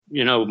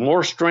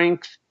more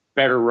strength,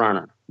 better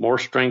runner. More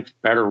strength,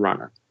 better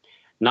runner.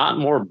 Not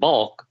more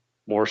bulk,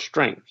 more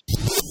strength.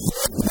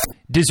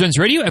 Diz Runs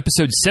Radio,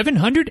 episode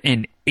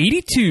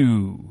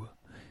 782,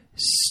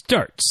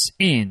 starts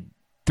in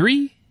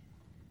 3,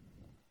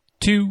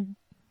 2.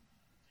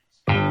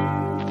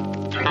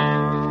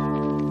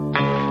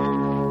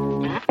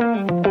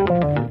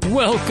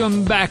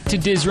 Welcome back to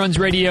Diz Runs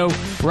Radio,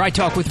 where I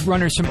talk with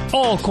runners from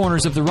all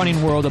corners of the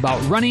running world about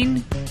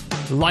running,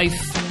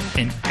 life,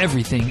 and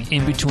everything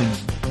in between.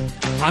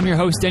 I'm your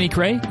host, Denny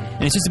Cray,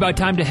 and it's just about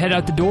time to head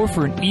out the door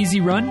for an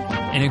easy run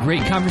and a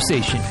great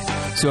conversation.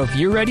 So if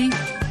you're ready,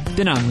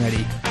 then I'm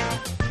ready.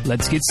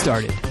 Let's get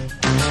started.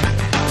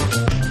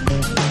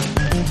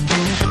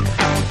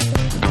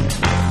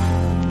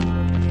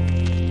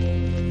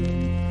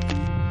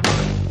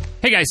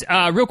 Hey guys,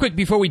 real quick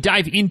before we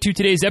dive into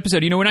today's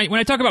episode, when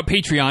I talk about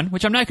Patreon,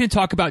 which I'm not going to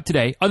talk about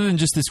today, other than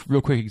just this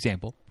real quick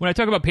example. When I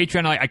talk about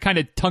Patreon, I kind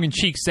of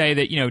tongue-in-cheek say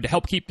that, to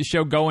help keep the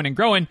show going and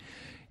growing,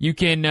 you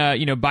can,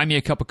 buy me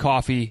a cup of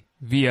coffee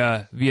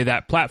via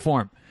that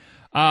platform.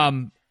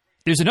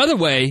 There's another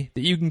way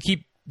that you can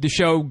keep the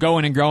show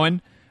going and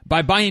growing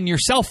by buying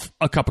yourself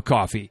a cup of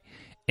coffee.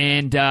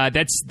 And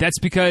that's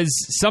because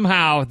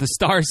somehow the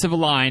stars have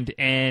aligned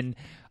and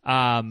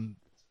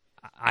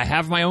I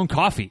have my own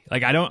coffee.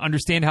 Like, I don't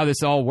understand how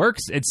this all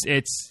works. It's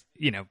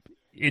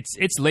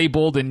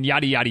labeled and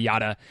yada, yada,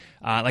 yada.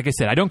 Like I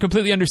said, I don't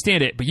completely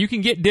understand it, but you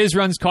can get Diz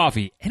Runs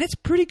coffee, and it's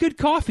pretty good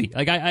coffee.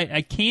 Like,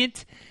 I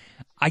can't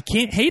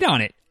hate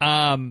on it.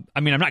 I'm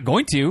not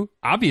going to,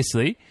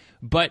 obviously,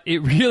 but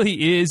it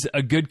really is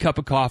a good cup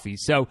of coffee.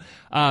 So,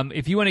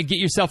 if you want to get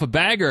yourself a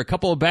bag or a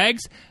couple of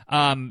bags,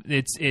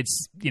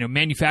 it's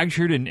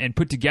manufactured and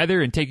put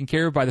together and taken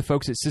care of by the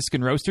folks at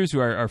Siskin Roasters, who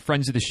are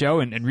friends of the show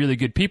and really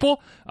good people.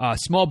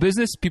 Small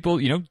business people,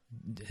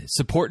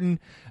 supporting.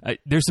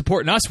 They're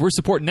supporting us. We're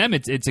supporting them.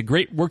 It's a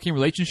great working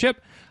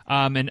relationship.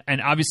 And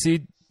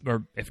obviously,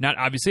 or if not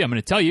obviously, I'm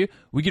going to tell you,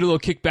 we get a little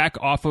kickback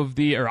I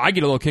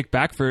get a little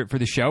kickback for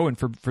the show and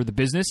for the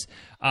business.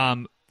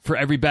 For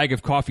every bag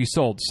of coffee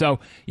sold. So,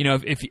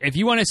 if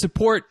you want to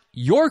support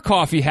your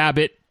coffee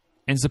habit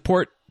and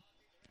support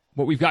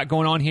what we've got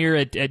going on here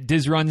at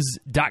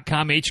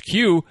DizRuns.com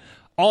HQ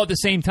all at the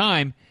same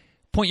time,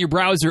 point your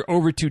browser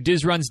over to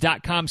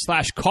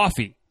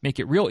DizRuns.com/coffee. Make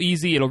it real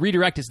easy. It'll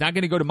redirect. It's not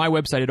going to go to my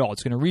website at all.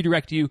 It's going to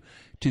redirect you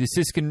to the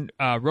Siskin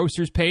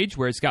Roasters page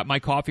where it's got my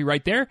coffee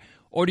right there.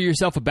 Order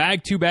yourself a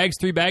bag, 2 bags,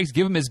 3 bags.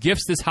 Give them as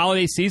gifts this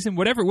holiday season.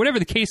 Whatever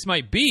the case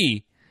might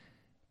be,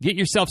 get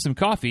yourself some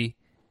coffee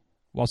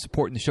while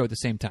supporting the show at the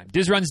same time.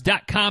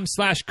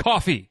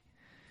 DizRuns.com/coffee.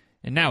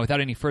 And now,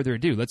 without any further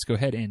ado, let's go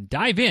ahead and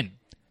dive in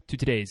to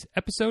today's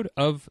episode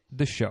of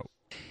the show.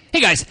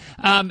 Hey guys,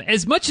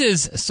 as much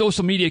as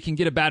social media can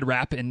get a bad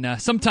rap,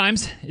 and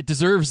sometimes it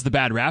deserves the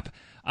bad rap,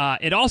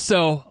 it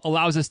also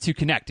allows us to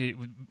connect.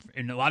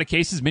 In a lot of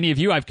cases, many of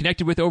you I've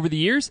connected with over the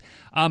years,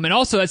 and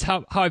also that's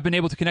how I've been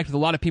able to connect with a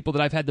lot of people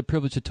that I've had the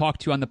privilege to talk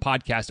to on the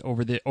podcast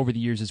over the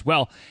years as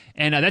well.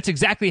 And that's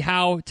exactly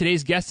how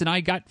today's guest and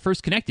I got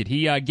first connected.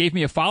 He gave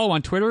me a follow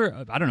on Twitter,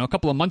 a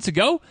couple of months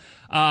ago.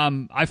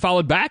 I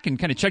followed back and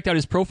kind of checked out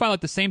his profile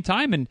at the same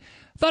time, and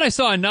thought I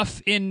saw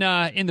enough in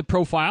the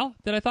profile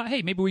that I thought,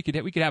 hey, maybe we could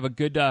have a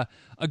good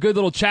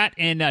little chat.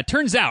 And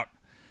turns out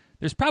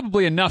there's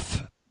probably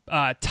enough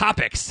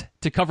topics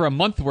to cover a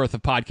month worth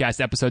of podcast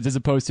episodes as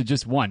opposed to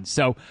just one.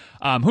 So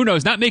who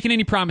knows? Not making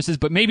any promises,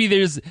 but maybe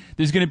there's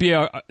going to be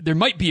there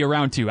might be a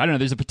round 2. I don't know.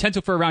 There's a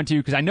potential for a round 2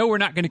 because I know we're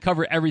not going to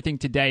cover everything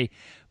today,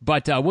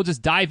 but we'll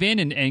just dive in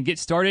and get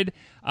started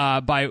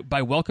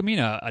by welcoming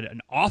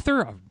an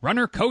author, a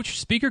runner, coach,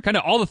 speaker, kind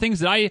of all the things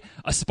that I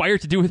aspire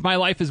to do with my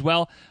life as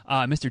well.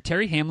 Mr.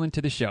 Terry Hamlin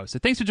to the show. So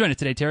thanks for joining us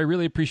today, Terry.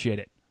 Really appreciate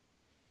it.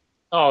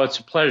 Oh, it's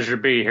a pleasure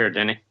to be here,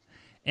 Denny.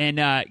 And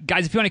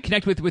guys, if you want to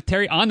connect with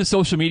Terry on the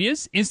social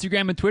medias,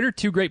 Instagram and Twitter,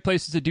 2 great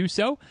places to do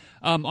so.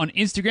 On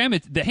Instagram,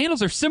 the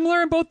handles are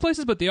similar in both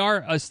places, but they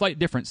are a slight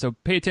difference. So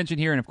pay attention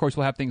here, and of course,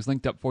 we'll have things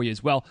linked up for you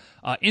as well.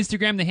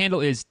 Instagram, the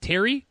handle is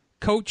Terry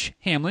Coach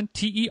Hamlin,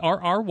 Terry,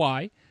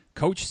 Coach,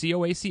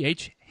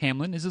 COACH,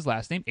 Hamlin is his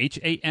last name,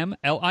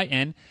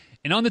 HAMLIN.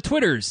 And on the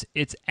Twitters,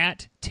 it's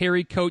at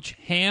Terry Coach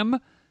Ham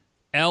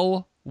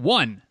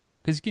L1.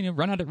 Because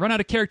run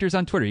out of characters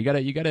on Twitter. You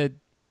gotta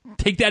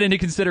take that into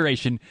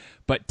consideration.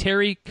 But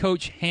Terry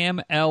Coach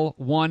Ham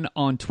L1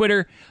 on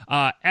Twitter.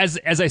 As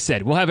I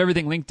said, we'll have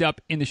everything linked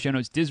up in the show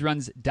notes.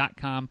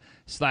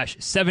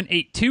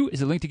 DizRuns.com/782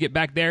 is a link to get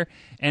back there.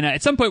 And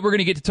at some point, we're going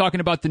to get to talking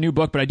about the new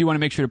book, but I do want to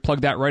make sure to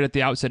plug that right at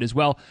the outset as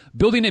well.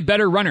 Building a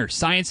Better Runner,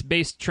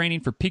 Science-Based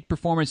Training for Peak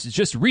Performance is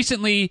just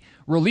recently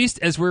released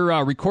as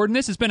we're recording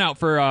this. It's been out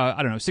for,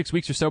 6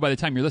 weeks or so by the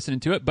time you're listening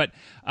to it. But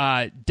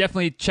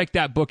definitely check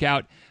that book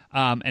out.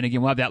 And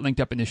again, we'll have that linked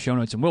up in the show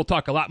notes, and we'll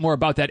talk a lot more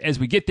about that as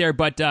we get there.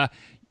 But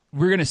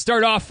we're going to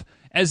start off,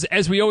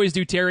 as we always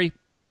do, Terry,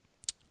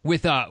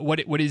 with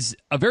what is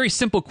a very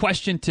simple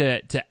question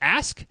to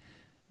ask.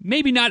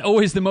 Maybe not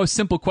always the most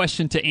simple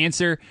question to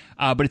answer,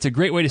 but it's a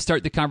great way to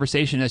start the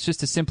conversation. That's just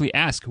to simply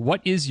ask,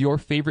 what is your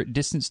favorite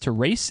distance to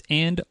race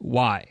and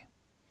why?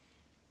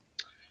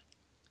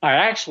 I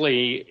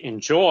actually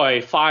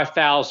enjoy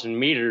 5,000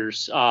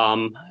 meters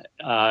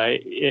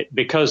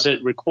because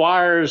it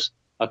requires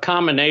a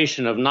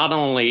combination of not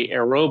only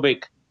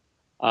aerobic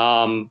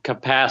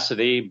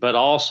capacity, but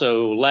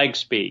also leg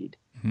speed.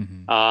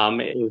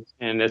 Mm-hmm.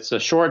 And it's a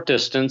short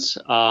distance.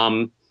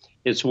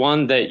 It's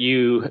one that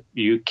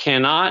you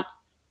cannot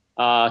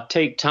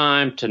take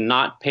time to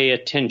not pay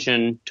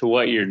attention to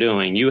what you're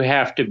doing. You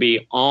have to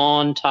be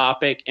on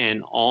topic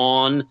and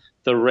on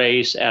the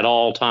race at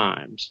all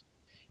times.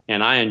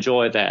 And I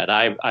enjoy that.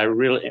 I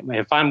really,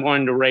 if I'm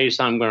going to race,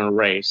 I'm going to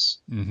race.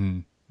 Mm-hmm.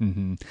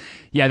 Mm-hmm.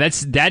 Yeah,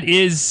 that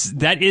is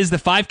the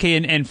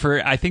 5K,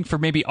 and I think for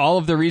maybe all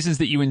of the reasons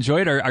that you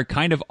enjoyed are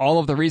kind of all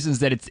of the reasons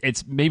that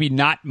it's maybe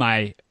not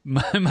my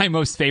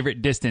most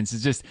favorite distance.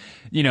 It's just,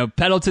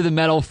 pedal to the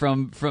metal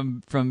from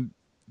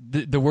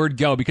the word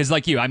go, because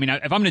like you, I mean,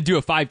 if I'm going to do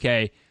a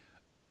 5K,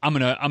 I'm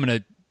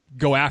gonna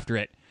go after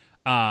it.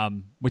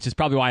 Which is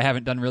probably why I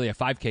haven't done really a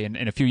 5K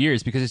in a few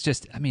years, because it's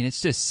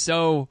just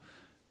so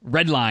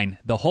red line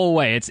the whole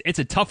way. It's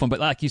a tough one, but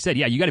like you said,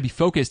 yeah, you got to be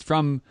focused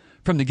from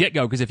the get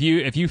go, because if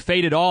you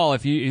fade at all,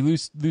 if you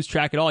lose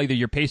track at all, either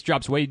your pace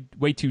drops way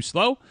too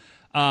slow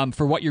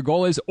for what your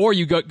goal is, or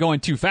you go going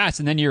too fast,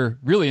 and then you're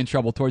really in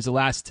trouble towards the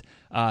last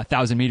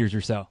 1,000 meters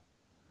or so.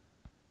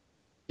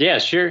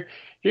 Yes, you're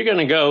going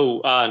to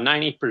go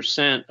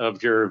 90%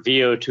 of your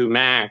VO2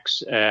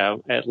 max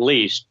at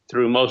least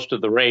through most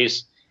of the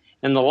race.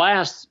 In the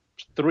last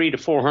 300 to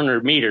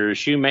 400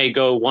 meters, you may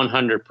go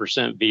 100%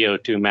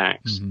 VO2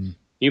 max. Mm-hmm.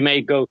 You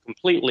may go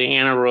completely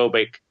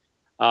anaerobic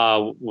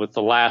with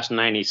the last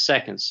 90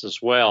 seconds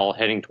as well,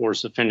 heading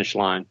towards the finish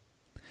line.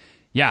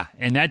 Yeah,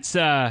 and that's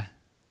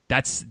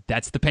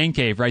the pain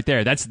cave right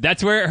there.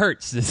 That's where it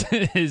hurts.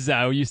 Is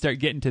when you start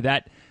getting to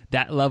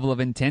that level of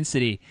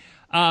intensity.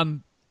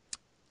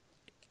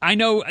 I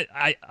know,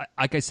 I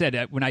like I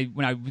said, when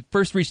I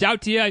first reached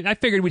out to you, I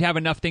figured we'd have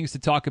enough things to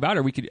talk about,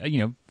 or we could,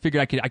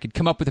 figured I could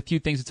come up with a few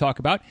things to talk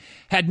about.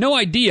 Had no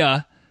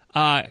idea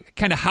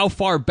kind of how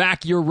far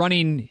back your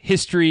running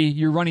history,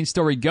 your running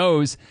story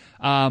goes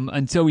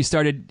until we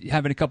started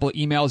having a couple of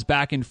emails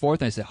back and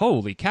forth. And I said,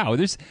 holy cow,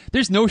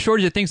 there's no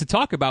shortage of things to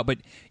talk about, but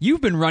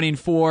you've been running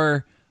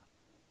for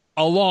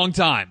a long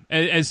time.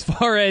 As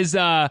far as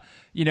some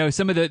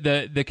of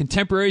the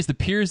contemporaries, the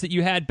peers that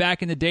you had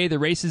back in the day, the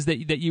races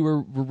that you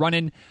were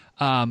running.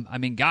 I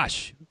mean,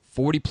 gosh,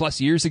 40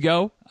 plus years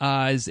ago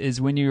is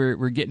when you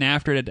were getting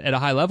after it at a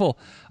high level.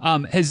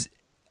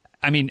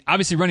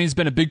 Obviously running has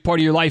been a big part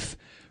of your life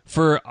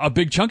for a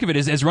big chunk of it.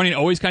 Has running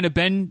always kind of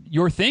been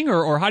your thing,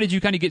 or how did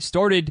you kind of get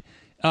started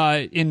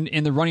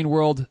in the running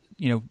world?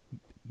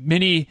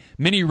 Many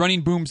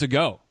running booms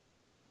ago.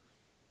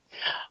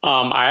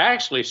 I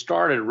actually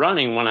started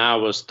running when I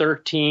was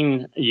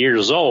 13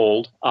 years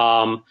old,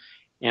 and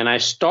I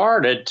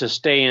started to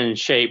stay in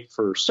shape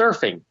for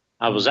surfing.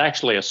 I was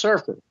actually a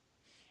surfer,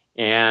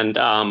 and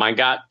I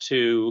got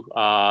to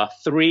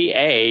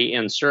 3A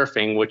in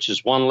surfing, which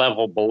is one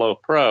level below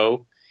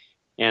pro,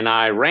 and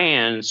I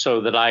ran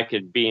so that I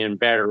could be in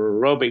better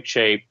aerobic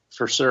shape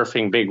for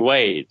surfing big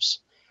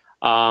waves.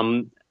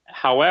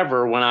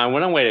 However, when I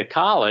went away to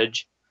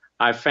college,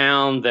 I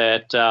found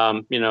that,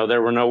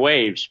 there were no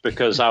waves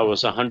because I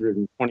was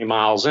 120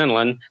 miles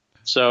inland.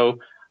 So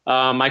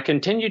I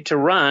continued to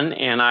run,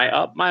 and I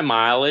upped my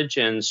mileage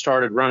and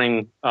started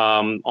running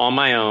on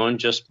my own,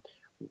 just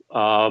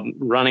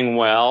running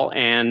well.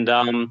 And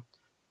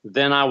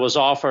then I was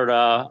offered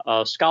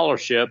a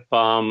scholarship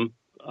by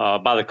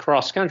the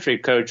cross-country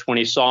coach when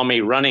he saw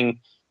me running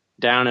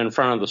down in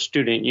front of the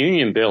Student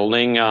Union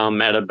building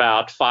at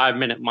about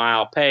 5-minute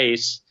mile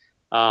pace.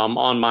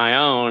 On my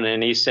own,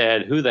 and he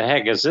said, "Who the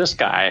heck is this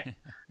guy,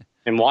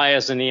 and why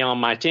isn't he on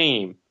my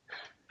team?"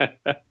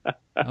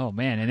 Oh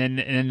man, and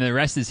then the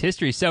rest is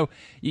history. So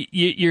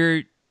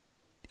you're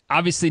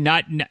obviously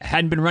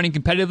hadn't been running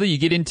competitively. You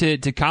get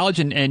into college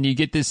and you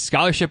get this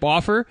scholarship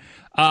offer.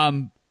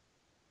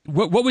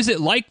 What was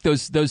it like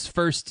those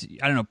first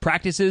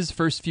practices,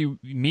 first few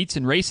meets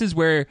and races?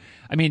 Where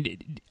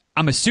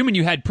I'm assuming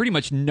you had pretty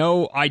much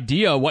no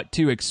idea what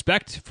to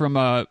expect from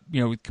a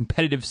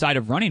competitive side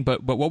of running,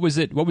 but what was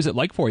it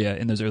like for you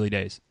in those early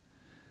days?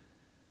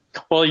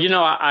 Well,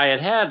 I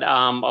had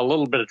a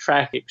little bit of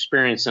track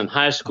experience in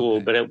high school,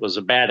 okay, but it was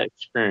a bad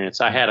experience.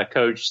 I had a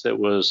coach that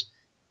was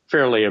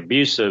fairly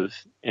abusive,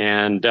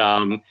 and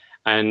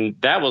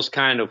that was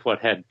kind of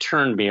what had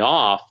turned me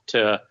off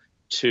to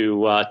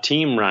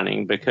team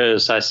running,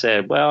 because I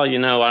said, well,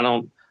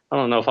 I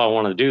don't know if I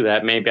want to do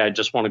that. Maybe I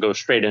just want to go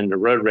straight into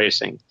road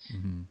racing.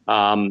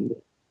 Mm-hmm.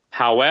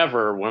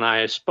 However, when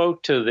I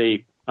spoke to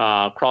the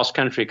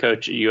cross-country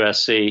coach at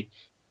USC,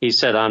 he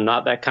said, I'm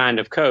not that kind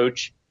of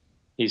coach.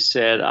 He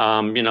said,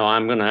 I'm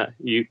going to,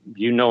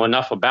 you know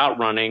enough about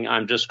running.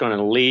 I'm just going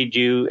to lead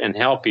you and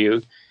help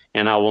you,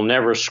 and I will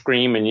never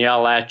scream and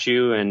yell at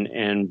you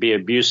and be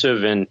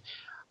abusive, and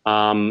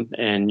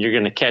you're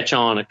going to catch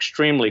on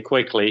extremely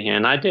quickly.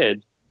 And I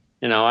did.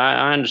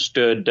 I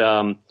understood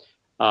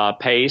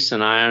pace,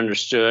 and I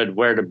understood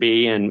where to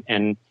be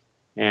and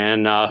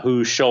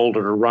whose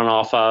shoulder to run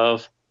off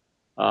of.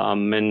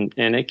 and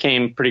it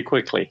came pretty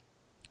quickly.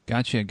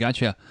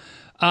 Gotcha.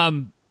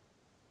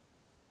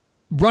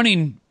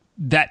 Running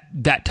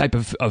that type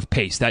of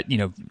pace, that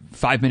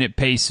 5-minute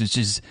pace,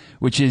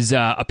 which is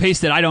a pace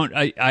that I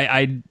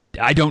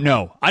don't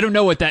know. I don't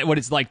know what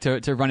it's like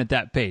to run at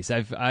that pace.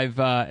 I've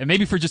and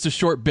maybe for just a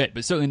short bit,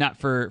 but certainly not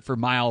for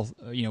miles,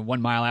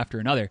 1 mile after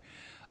another.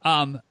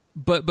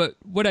 But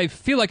what I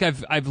feel like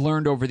I've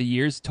learned over the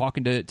years,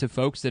 talking to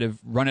folks that have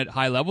run at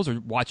high levels or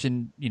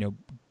watching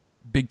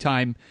big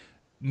time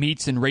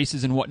meets and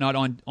races and whatnot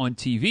on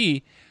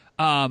TV,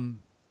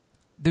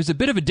 there's a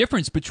bit of a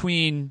difference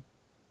between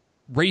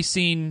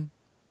running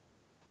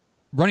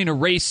a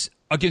race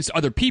against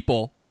other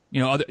people,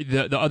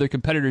 the other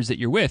competitors that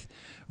you're with,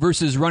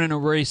 versus running a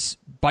race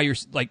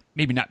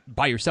maybe not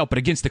by yourself, but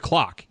against the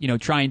clock,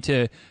 trying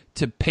to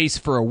pace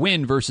for a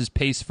win versus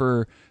pace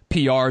for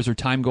PRs or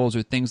time goals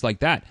or things like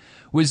that.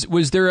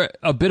 Was there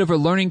a bit of a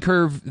learning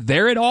curve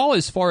there at all,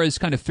 as far as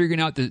kind of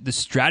figuring out the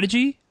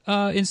strategy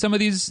in some of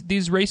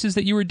these races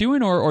that you were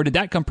doing, or did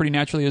that come pretty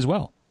naturally as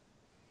well?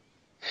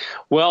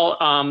 Well,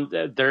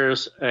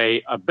 there's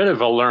a bit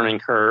of a learning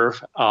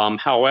curve.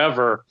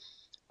 However,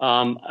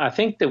 I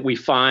think that we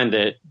find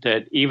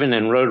that even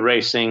in road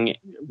racing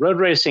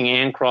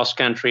and cross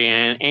country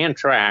and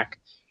track,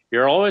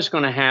 you're always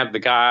going to have the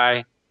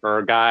guy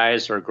or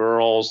guys or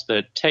girls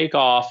that take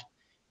off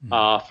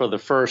for the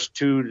first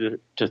 200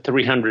 to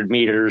 300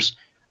 meters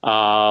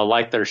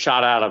like they're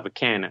shot out of a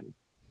cannon.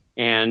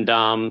 And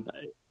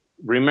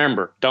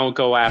remember, don't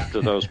go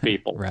after those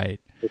people. Right.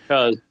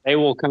 Because they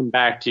will come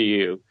back to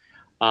you.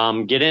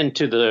 Get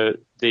into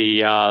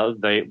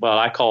the what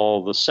I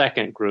call the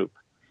second group,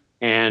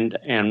 and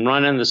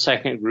run in the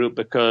second group,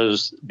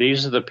 because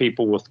these are the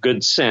people with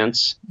good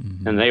sense,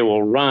 and they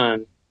will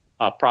run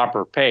a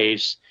proper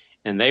pace,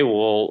 and they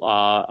will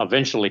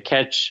eventually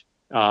catch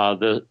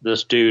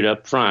this dude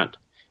up front.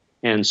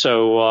 And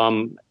so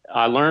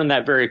I learned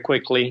that very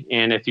quickly.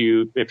 And if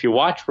you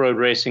watch road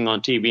racing on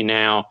TV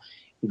now,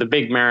 the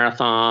big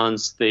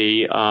marathons,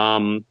 the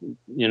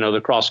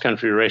cross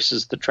country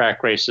races, the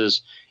track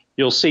races,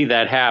 you'll see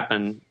that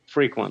happen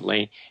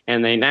frequently.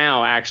 And they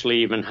now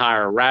actually even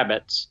hire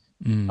rabbits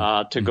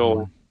to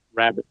go.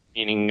 Rabbit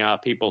meaning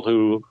people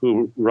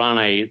who run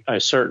a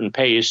certain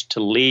pace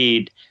to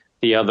lead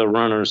the other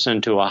runners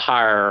into a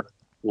higher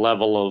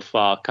level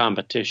of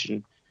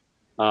competition.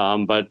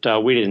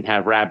 But we didn't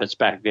have rabbits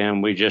back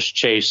then. We just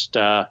chased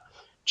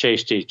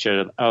each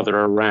other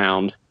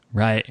around.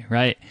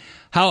 Right.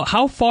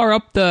 How far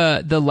up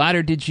the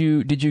ladder did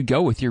you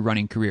go with your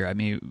running career? I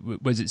mean,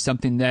 was it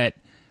something that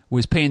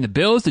was paying the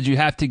bills? Did you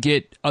have to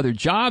get other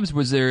jobs?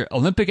 Was there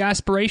Olympic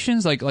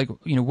aspirations?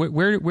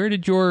 Where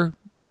did your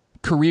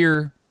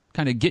career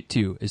kind of get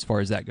to as far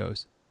as that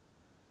goes?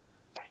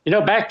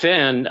 Back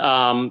then,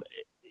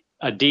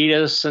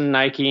 Adidas and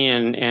Nike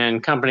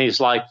and companies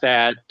like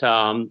that,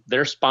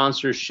 their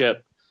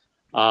sponsorship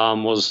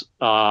was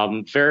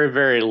very,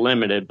 very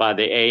limited by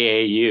the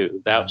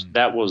AAU.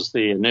 That was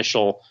the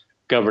initial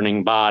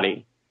governing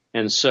body.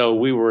 And so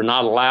we were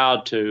not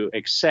allowed to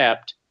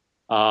accept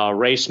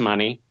race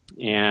money,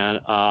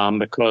 and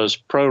because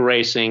pro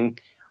racing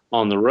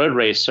on the road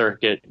race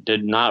circuit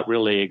did not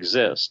really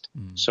exist.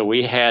 So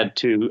we had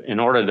to, in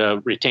order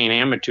to retain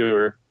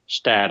amateur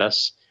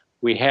status,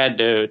 we had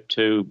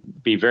to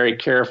be very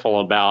careful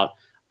about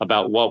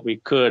what we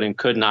could and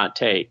could not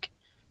take.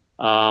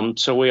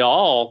 So we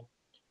all,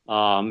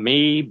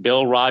 me,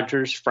 Bill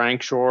Rogers,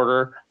 Frank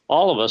Shorter,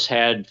 all of us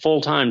had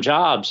full-time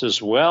jobs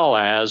as well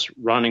as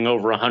running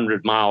over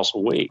 100 miles a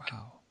week.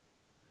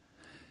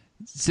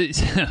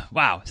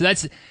 Wow. So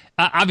that's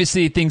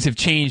obviously things have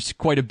changed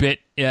quite a bit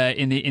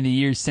in the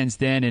years since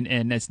then,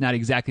 and that's not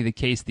exactly the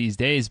case these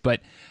days.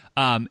 But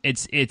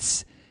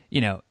it's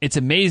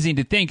amazing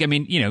to think. I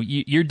mean,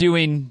 you're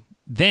doing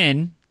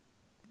then,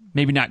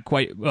 maybe not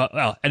quite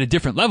well at a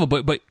different level,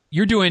 but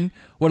you're doing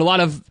what a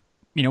lot of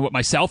what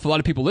myself, a lot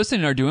of people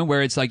listening are doing,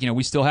 where it's like,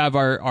 we still have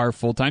our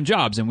full-time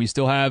jobs, and we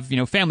still have,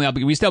 family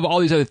obligations, we still have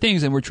all these other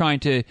things, and we're trying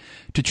to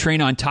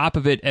train on top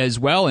of it as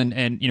well.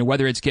 And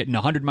whether it's getting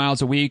 100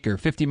 miles a week or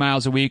 50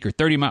 miles a week or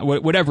 30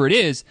 miles, whatever it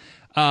is,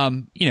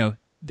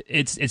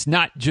 it's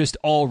not just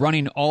all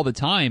running all the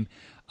time.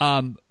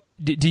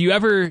 Do you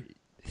ever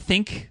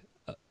think,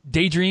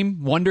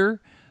 daydream,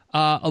 wonder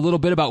a little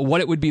bit about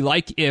what it would be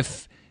like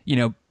if,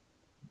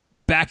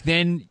 back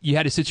then you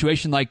had a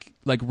situation like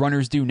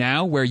runners do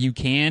now, where you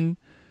can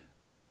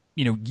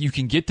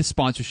get the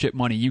sponsorship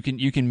money, you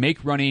can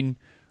make running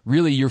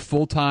really your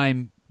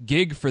full-time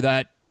gig for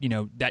that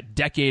that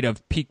decade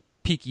of peak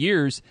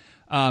years.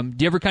 Do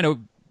you ever kind of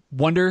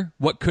wonder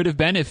what could have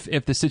been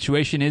if the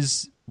situation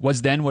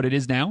was then what it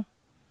is now?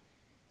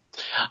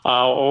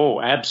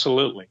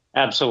 Absolutely,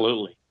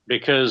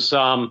 because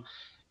the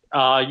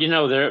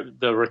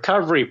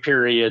recovery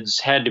periods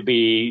had to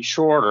be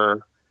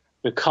shorter,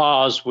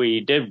 because we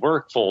did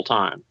work full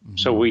time.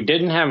 So we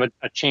didn't have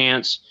a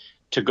chance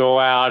to go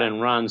out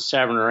and run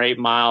 7 or 8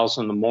 miles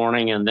in the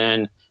morning and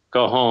then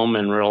go home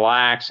and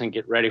relax and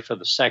get ready for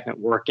the second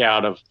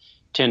workout of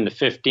 10 to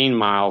 15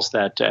 miles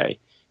that day.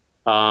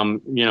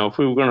 If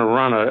we were going to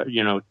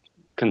run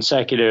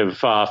consecutive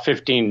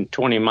 15,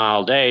 20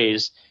 mile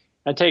days,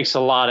 that takes a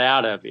lot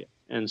out of you.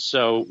 And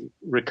so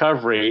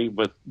recovery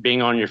with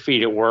being on your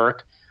feet at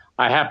work,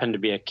 I happen to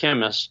be a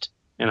chemist,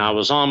 and I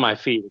was on my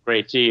feet a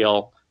great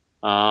deal,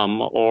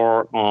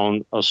 or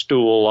on a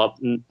stool up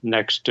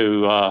next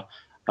to,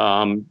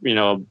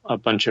 a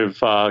bunch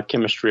of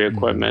chemistry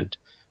equipment.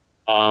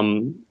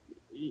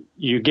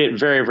 You get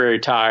very, very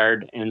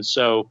tired. And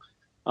so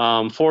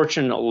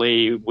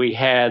fortunately, we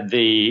had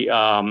the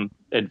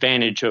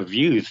advantage of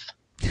youth,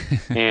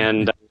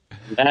 and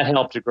that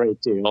helped a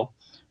great deal.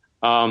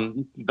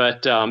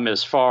 But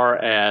as far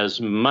as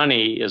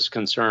money is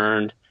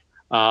concerned,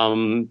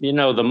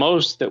 the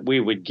most that we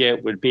would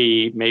get would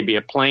be maybe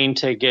a plane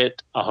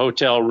ticket, a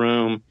hotel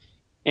room,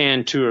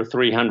 and $200 or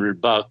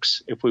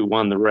 $300 if we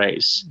won the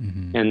race.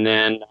 Mm-hmm. And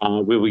then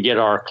we would get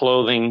our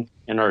clothing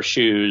and our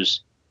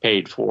shoes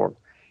paid for.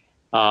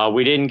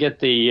 We didn't get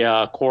the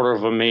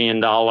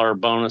 $250,000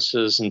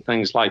 bonuses and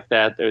things like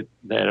that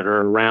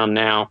are around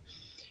now.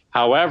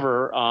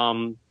 However,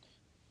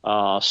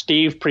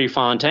 Steve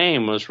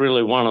Prefontaine was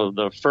really one of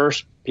the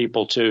first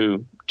people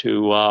to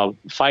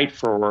fight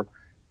for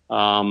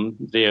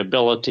the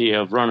ability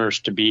of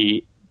runners to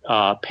be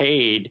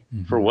paid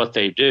for what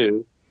they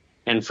do.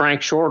 And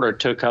Frank Shorter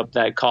took up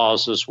that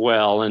cause as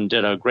well and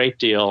did a great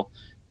deal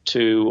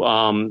to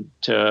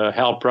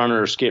help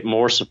runners get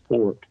more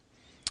support.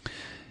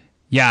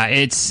 Yeah,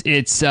 it's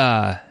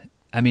an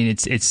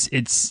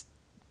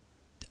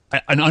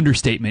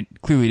understatement,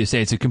 clearly, to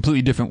say it's a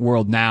completely different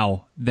world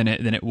now than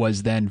it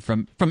was then,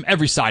 from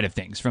every side of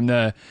things, from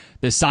the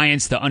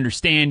science, the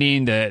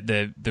understanding,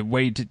 the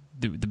way to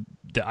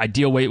the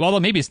ideal way. Although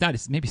maybe it's not.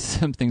 Maybe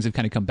some things have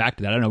kind of come back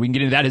to that. I don't know. We can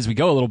get into that as we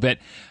go a little bit.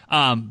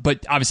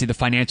 But obviously the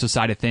financial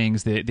side of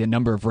things, the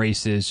number of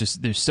races,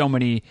 just there's so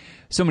many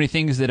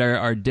things that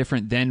are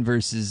different then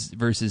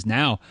versus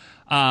now.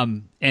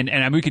 And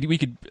we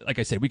could, like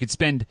I said, we could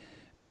spend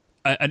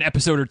an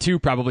episode or two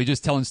probably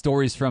just telling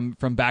stories from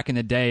back in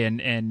the day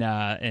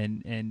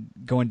and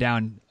going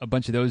down a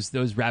bunch of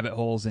those rabbit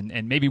holes,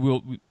 and maybe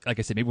like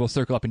I said, maybe we'll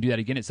circle up and do that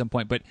again at some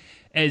point. But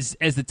as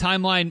the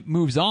timeline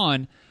moves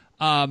on,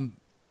 I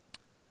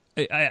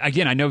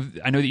know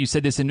that you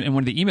said this in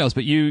one of the emails,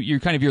 but you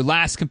kind of, your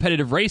last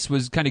competitive race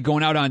was kind of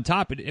going out on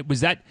top.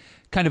 Was that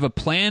kind of a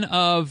plan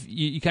of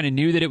you kind of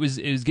knew that it was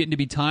getting to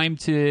be time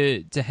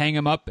to hang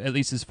him up, at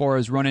least as far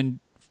as running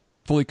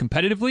fully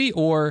competitively,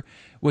 or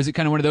was it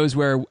kind of one of those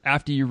where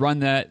after you won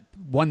that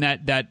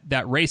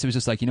race, it was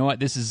just like, you know what,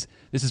 this is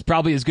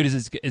probably as good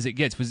as it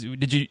gets? You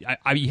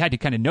had to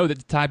kind of know that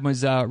the time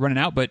was running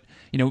out, but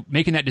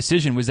making that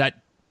decision, was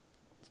that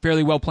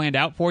fairly well planned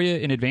out for you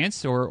in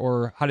advance,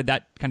 or how did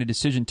that kind of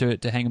decision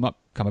to hang him up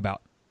come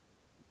about?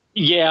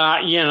 Yeah,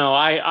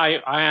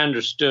 I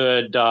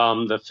understood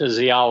the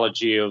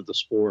physiology of the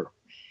sport,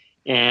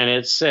 and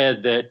it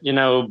said that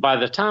by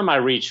the time I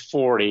reached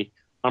 40,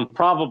 I'm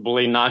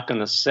probably not going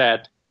to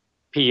set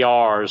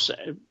PRs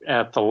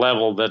at the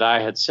level that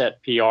I had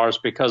set PRs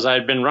because I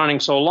had been running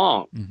so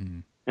long.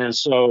 Mm-hmm. And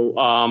so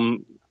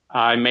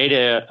I made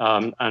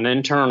an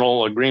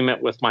internal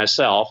agreement with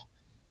myself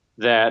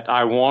that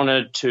I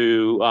wanted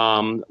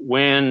to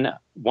win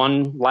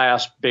one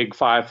last big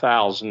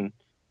 5,000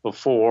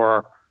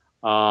 before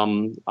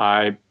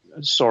I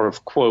sort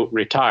of, quote,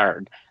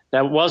 retired.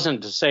 That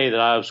wasn't to say that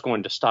I was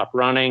going to stop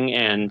running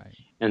and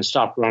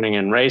stop running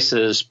in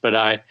races, but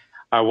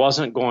I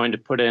wasn't going to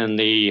put in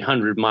the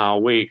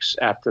 100-mile weeks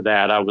after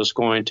that. I was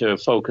going to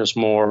focus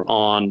more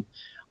on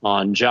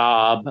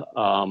job,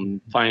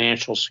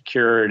 financial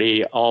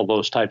security, all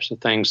those types of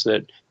things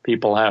that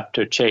people have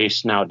to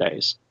chase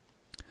nowadays.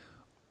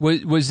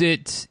 Was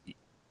it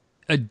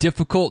a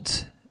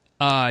difficult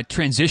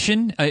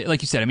transition?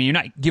 Like you said, I mean, you're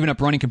not giving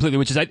up running completely,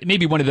 which is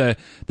maybe one of the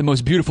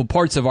most beautiful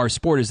parts of our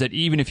sport, is that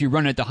even if you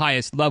run at the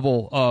highest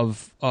level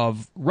of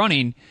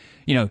running,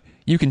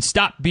 you can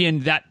stop being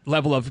that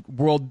level of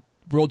world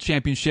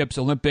championships,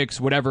 Olympics,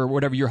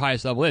 whatever your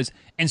highest level is,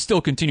 and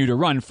still continue to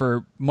run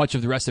for much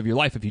of the rest of your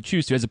life if you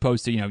choose to, as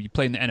opposed to, you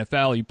play in the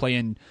NFL, you play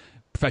in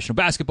professional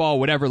basketball,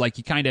 whatever, like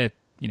you kind of,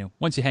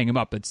 once you hang them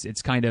up,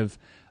 it's kind of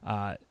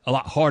a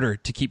lot harder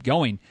to keep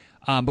going.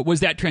 But was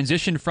that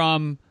transition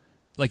from,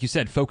 like you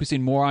said,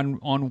 focusing more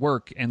on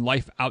work and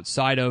life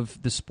outside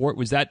of the sport,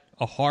 was that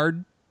a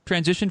hard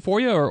transition for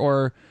you,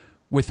 or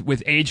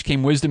with age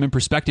came wisdom and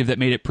perspective that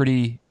made it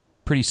pretty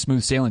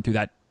smooth sailing through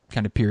that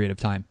kind of period of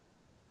time?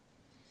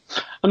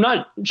 I'm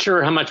not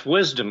sure how much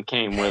wisdom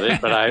came with it,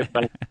 but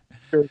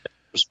sure that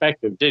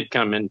perspective did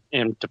come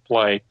into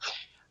play.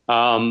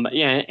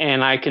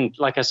 And I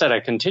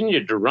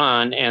continued to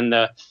run. And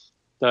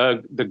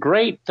the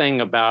great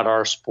thing about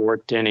our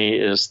sport, Denny,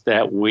 is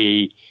that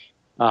we're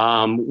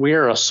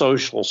a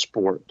social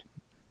sport.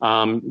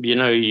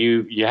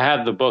 You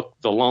have the book,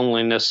 The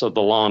Loneliness of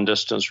the Long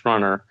Distance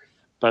Runner,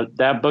 but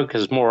that book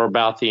is more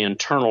about the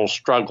internal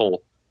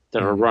struggle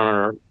that a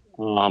runner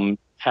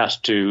has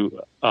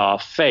to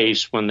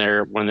face when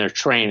they're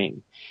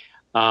training.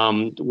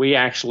 We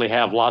actually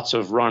have lots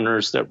of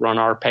runners that run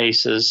our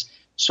paces,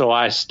 So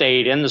I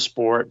stayed in the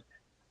sport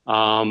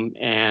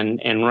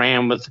and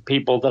ran with the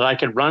people that I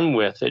could run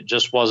with. It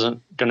just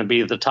wasn't going to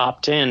be the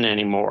top 10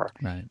 anymore.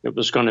 Right. It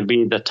was going to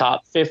be the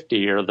top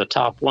 50 or the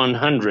top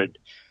 100,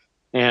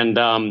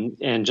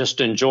 and just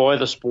enjoy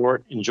the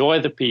sport, enjoy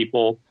the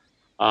people,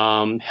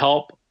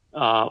 help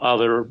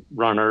other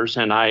runners.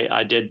 And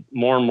I did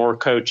more and more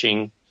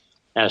coaching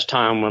as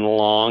time went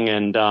along,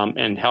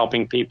 and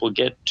helping people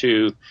get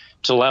to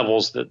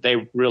levels that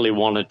they really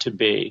wanted to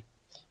be.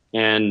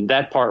 And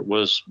that part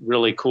was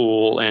really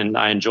cool, and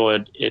I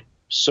enjoyed it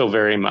so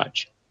very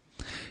much.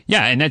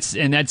 Yeah, and that's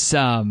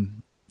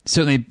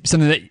certainly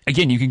something that,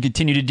 again, you can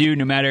continue to do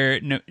no matter,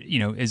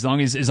 as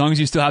long as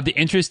you still have the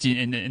interest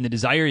and the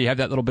desire, you have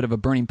that little bit of a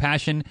burning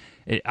passion.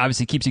 It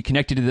obviously keeps you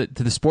connected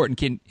to the sport, and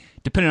can,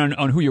 depending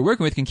on who you're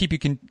working with, can keep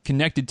you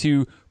connected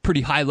to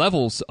pretty high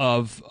levels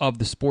of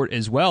the sport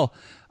as well.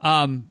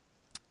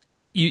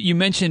 You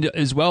mentioned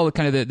as well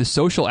kind of the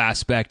social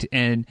aspect,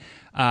 and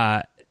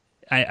I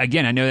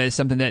know that's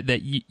something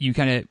that you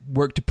kind of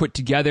worked to put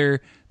together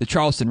the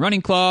Charleston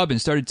Running Club, and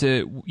started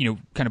to,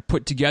 kind of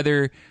put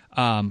together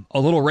a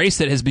little race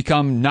that has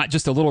become not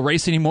just a little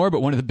race anymore,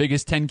 but one of the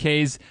biggest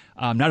 10Ks,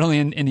 not only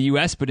in the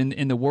U.S., but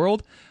in the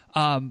world.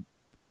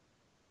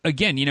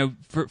 Again,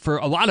 for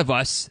a lot of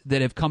us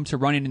that have come to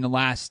running in the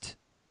last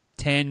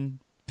 10,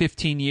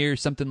 15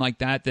 years, something like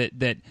that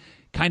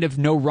kind of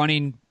know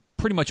running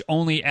pretty much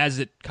only as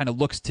it kind of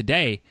looks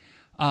today.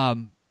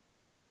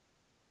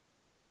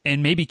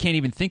 And maybe can't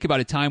even think about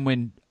a time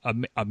when a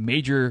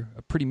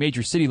pretty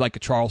major city like a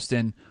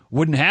Charleston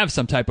wouldn't have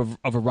some type of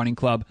a running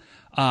club.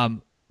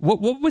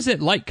 What was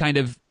it like, kind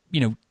of, I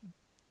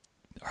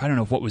don't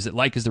know if what was it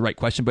like is the right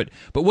question, but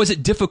was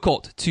it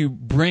difficult to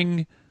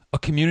bring a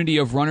community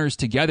of runners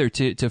together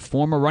to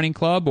form a running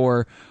club,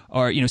 or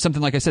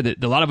something, like I said,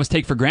 that a lot of us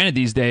take for granted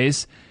these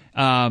days,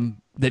 that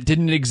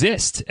didn't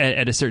exist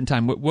at a certain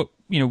time?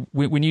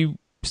 When you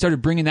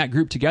started bringing that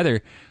group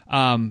together,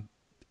 I'm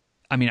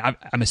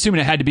assuming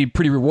it had to be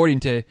pretty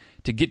rewarding to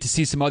get to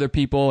see some other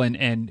people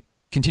and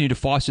continue to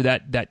foster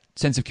that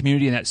sense of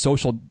community and that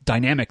social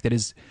dynamic that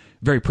is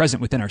very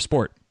present within our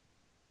sport.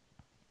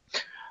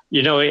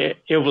 It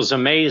was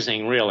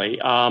amazing, really.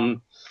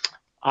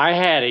 I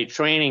had a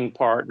training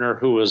partner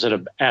who was at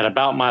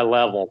about my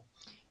level,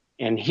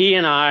 and he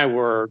and I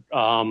were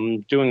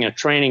doing a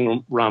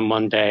training run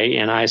one day,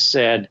 and I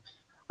said,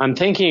 I'm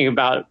thinking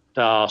about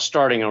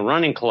starting a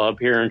running club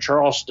here in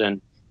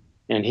Charleston.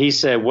 And he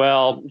said,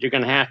 well, you're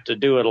going to have to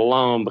do it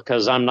alone,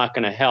 because I'm not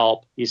going to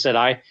help. He said,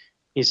 I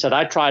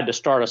tried to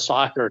start a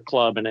soccer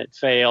club and it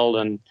failed,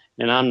 and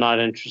I'm not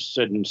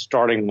interested in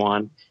starting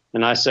one.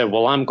 And I said,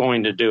 well, I'm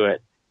going to do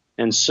it.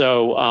 And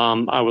so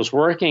I was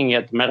working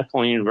at the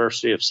Medical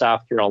University of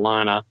South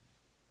Carolina,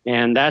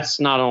 and that's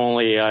not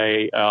only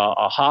a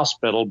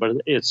hospital, but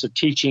it's a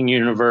teaching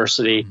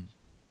university.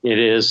 It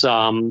is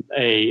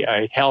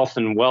a health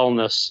and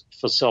wellness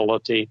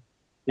facility.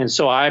 And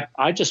so I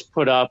just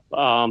put up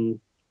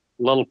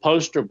little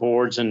poster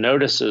boards and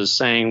notices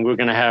saying we're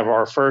going to have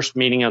our first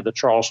meeting of the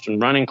Charleston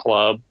Running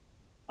Club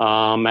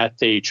at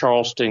the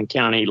Charleston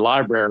County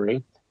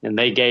Library, and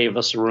they gave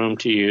us a room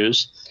to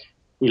use.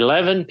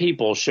 11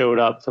 people showed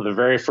up for the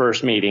very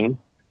first meeting,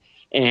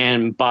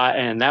 and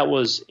that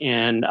was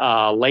in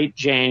late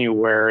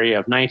January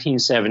of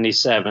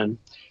 1977.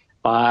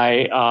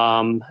 By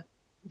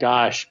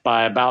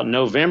about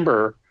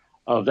November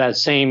of that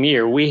same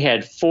year, we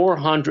had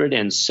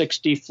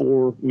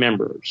 464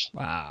 members.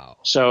 Wow!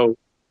 So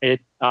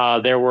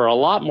there were a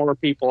lot more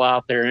people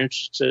out there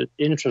interested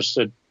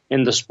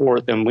in the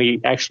sport than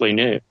we actually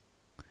knew.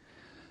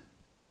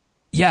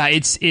 Yeah,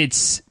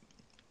 it's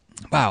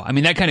wow. I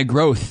mean, that kind of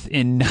growth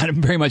in not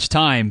very much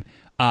time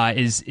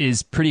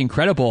is pretty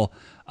incredible.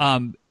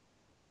 And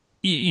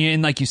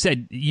like you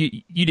said,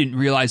 you didn't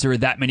realize there were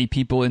that many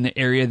people in the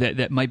area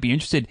that might be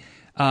interested.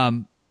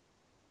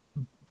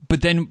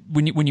 But then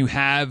when you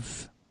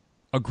have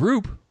a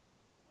group,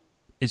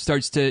 it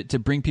starts to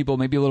bring people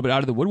maybe a little bit out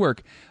of the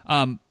woodwork.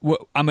 I'm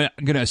going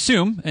to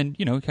assume, and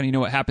kind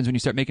of what happens when you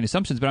start making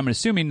assumptions, but I'm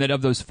assuming that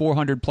of those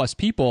 400 plus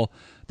people,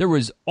 there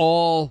was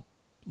all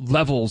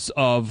levels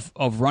of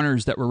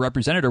runners that were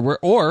represented,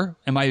 or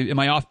am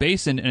I off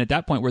base? And at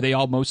that point, were they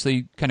all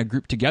mostly kind of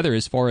grouped together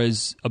as far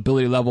as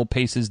ability level,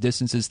 paces,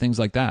 distances, things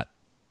like that?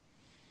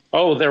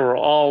 Oh, there were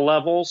all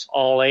levels,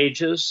 all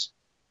ages.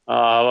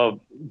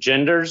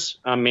 Genders.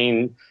 I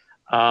mean,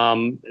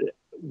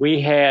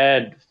 we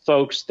had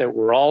folks that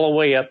were all the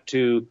way up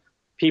to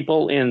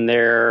people in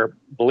their,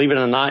 believe it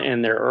or not,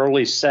 in their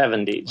early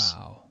 70s.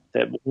 Wow.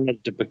 That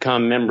wanted to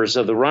become members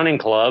of the running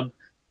club,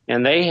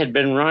 and they had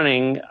been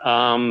running,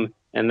 and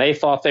they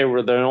thought they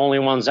were the only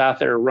ones out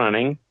there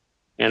running.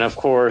 And of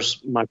course,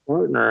 my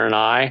partner and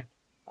I,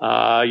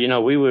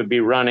 we would be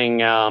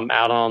running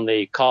out on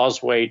the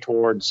causeway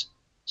towards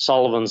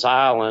Sullivan's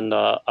Island,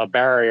 a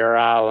barrier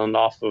island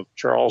off of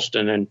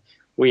Charleston, and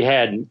we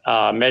had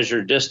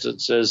measured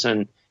distances,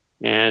 and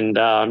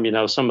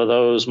some of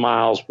those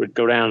miles would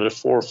go down to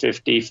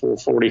 450,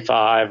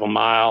 445 a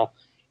mile,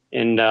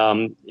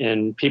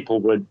 and people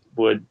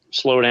would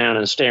slow down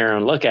and stare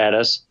and look at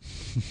us,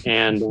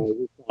 and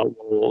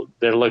well,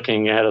 they're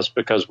looking at us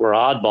because we're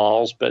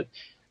oddballs. But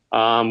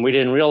we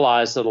didn't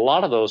realize that a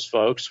lot of those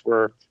folks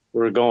were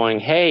going,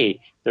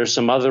 hey, there's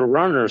some other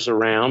runners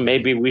around.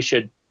 Maybe we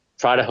should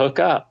try to hook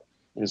up.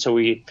 And so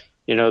we,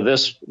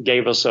 this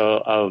gave us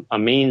a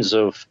means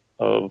of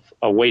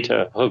a way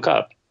to hook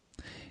up.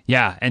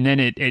 Yeah, and then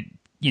it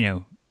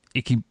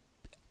can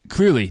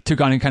clearly took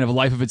on a kind of a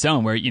life of its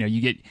own, where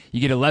you get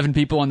 11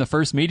 people on the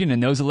first meeting,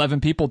 and those 11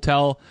 people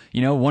tell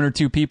one or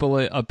two people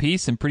a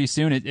piece, and pretty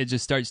soon it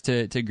just starts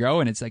to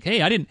grow. And it's like,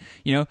 hey, I didn't,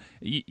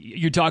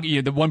 you're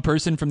talking, the one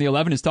person from the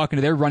 11 is talking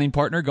to their running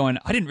partner, going,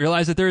 I didn't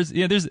realize that there's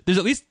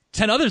at least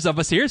 10 others of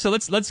us here, so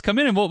let's come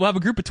in and we'll have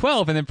a group of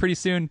 12, and then pretty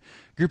soon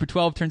group of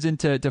 12 turns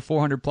into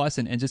 400 plus,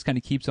 and just kind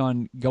of keeps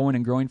on going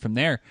and growing from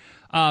there.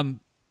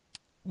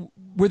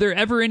 Were there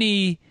ever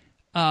any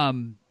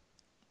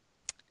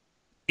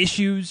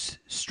issues,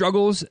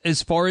 struggles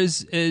as far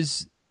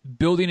as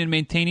building and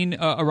maintaining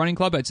a running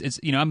club? It's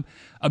I'm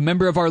a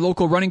member of our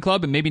local running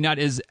club, and maybe not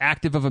as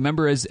active of a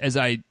member as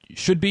I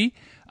should be.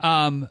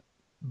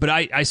 But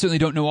I certainly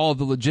don't know all of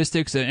the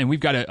logistics, and we've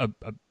got I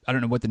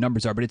don't know what the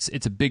numbers are, but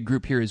it's a big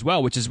group here as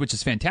well, which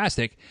is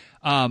fantastic.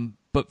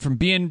 But from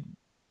being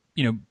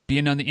on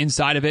the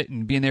inside of it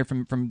and being there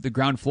from the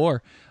ground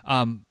floor,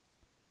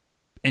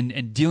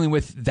 and dealing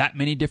with that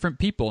many different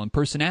people and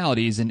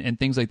personalities and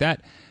things like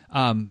that,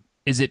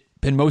 is it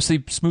been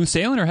mostly smooth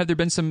sailing, or have there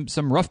been some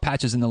rough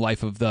patches in the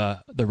life of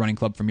the running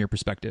club from your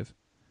perspective?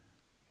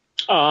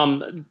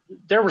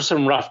 There were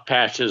some rough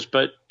patches,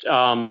 but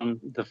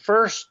the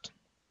first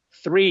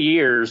 3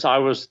 years I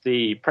was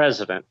the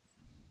president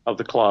of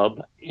the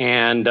club,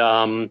 and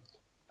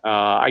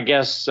I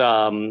guess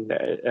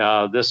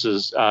this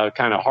is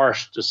kind of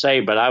harsh to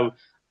say, but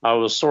I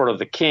was sort of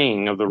the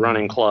king of the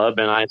running club,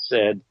 and I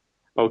said,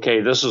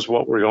 okay, this is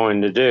what we're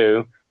going to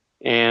do,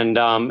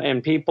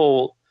 and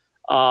people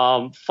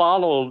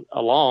followed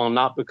along,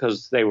 not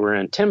because they were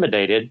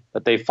intimidated,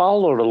 but they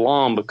followed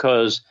along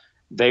because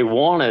they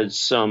wanted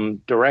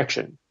some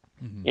direction.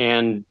 Mm-hmm.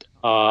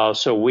 And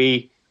so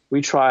we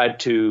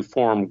tried to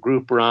form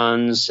group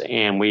runs,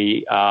 and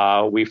we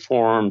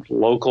formed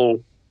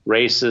local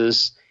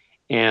races,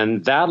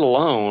 and that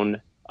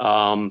alone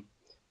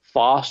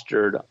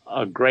fostered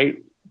a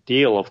great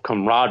deal of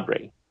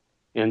camaraderie.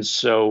 And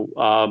so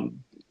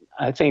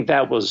I think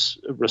that was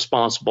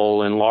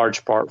responsible in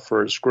large part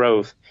for its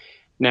growth.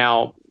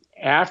 Now,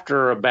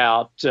 after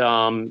about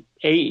 8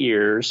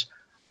 years,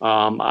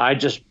 I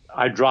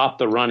dropped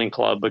the running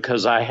club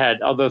because I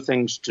had other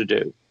things to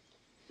do,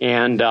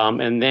 and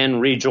then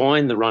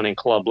rejoined the running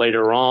club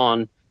later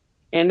on,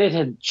 and it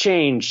had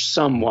changed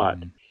somewhat.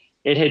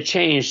 It had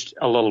changed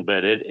a little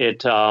bit.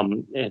 It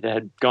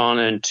had gone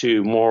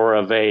into more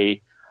of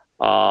a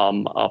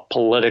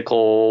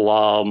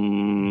political,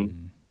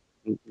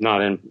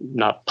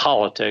 not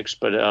politics,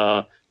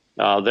 but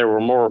there were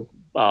more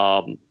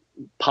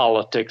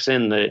politics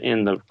in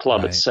the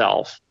club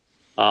itself.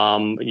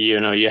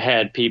 You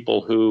had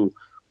people who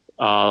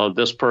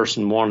this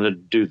person wanted to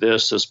do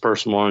this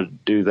person wanted to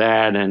do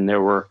that, and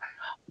there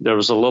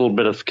was a little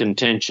bit of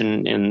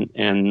contention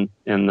in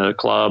the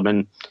club,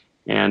 and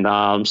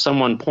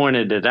someone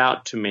pointed it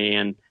out to me,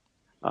 and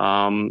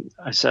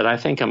I said, I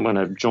think I'm going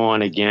to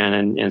join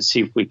again and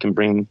see if we can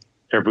bring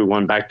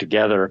everyone back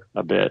together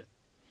a bit.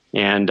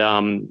 And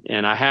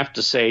I have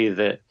to say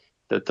that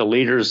the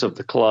leaders of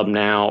the club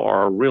now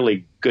are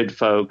really good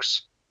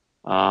folks.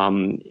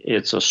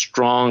 It's a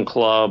strong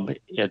club.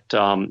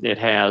 It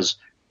has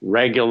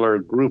regular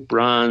group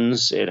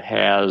runs. It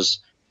has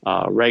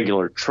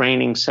regular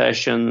training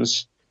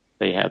sessions.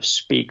 They have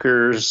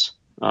speakers,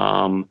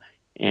 and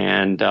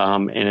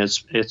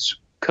it's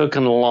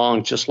cooking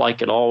along just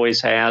like it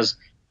always has.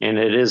 And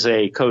it is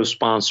a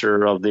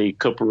co-sponsor of the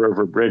Cooper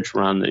River Bridge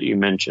Run that you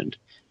mentioned,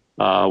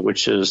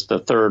 which is the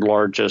third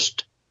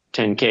largest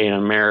 10K in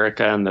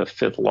America and the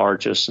fifth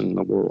largest in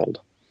the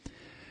world.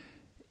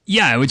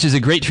 Yeah, which is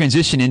a great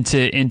transition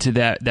into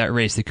that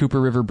race, the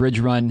Cooper River Bridge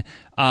Run.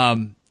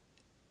 When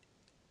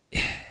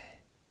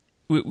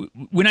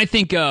I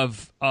think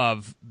of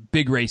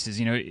big races,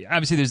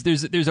 obviously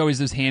there's always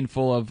this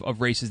handful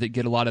of races that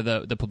get a lot of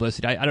the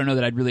publicity. I don't know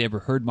that I'd really ever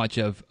heard much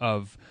of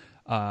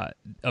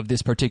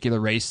this particular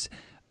race,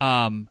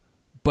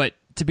 but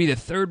to be the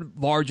third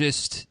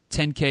largest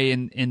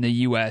 10K in the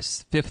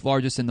U.S., fifth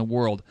largest in the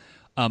world,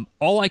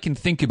 all I can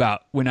think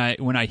about when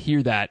I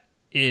hear that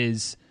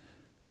is,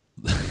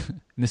 and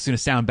this is going to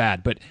sound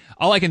bad, but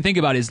all I can think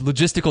about is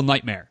logistical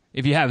nightmare.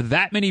 If you have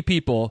that many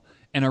people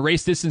and a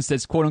race distance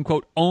that's quote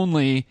unquote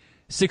only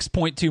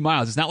 6.2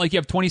 miles, it's not like you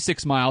have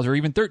 26 miles or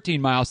even 13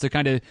 miles to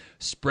kind of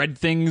spread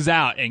things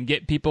out and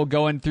get people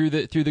going through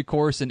the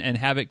course and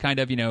have it kind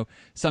of,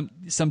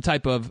 some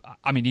type of,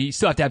 you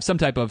still have to have some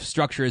type of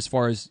structure as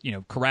far as,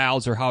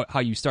 corrals or how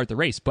you start the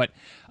race. But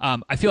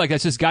I feel like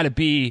that's just got to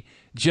be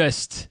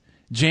just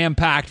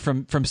jam-packed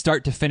from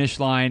start to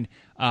finish line,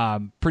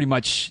 pretty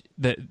much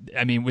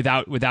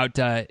without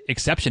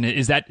exception.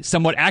 Is that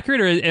somewhat accurate,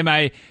 or am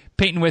I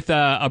painting with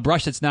a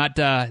brush that's not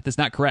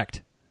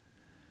correct.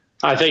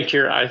 I think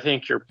you're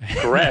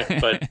correct,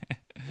 but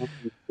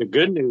the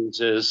good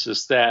news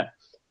is that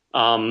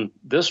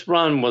this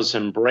run was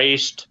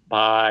embraced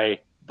by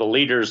the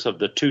leaders of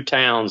the two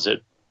towns that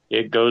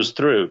it goes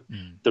through.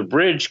 The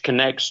bridge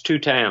connects two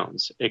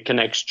towns. It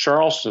connects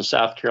Charleston,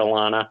 South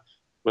Carolina,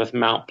 with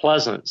Mount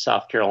Pleasant,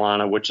 South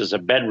Carolina, which is a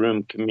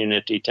bedroom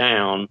community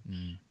town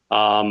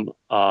out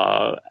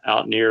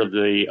near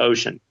the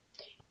ocean.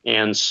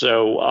 And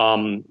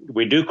so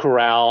we do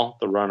corral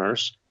the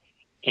runners.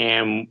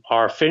 And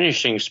our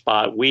finishing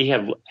spot, we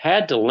have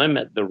had to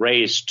limit the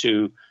race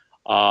to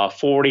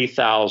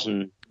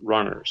 40,000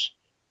 runners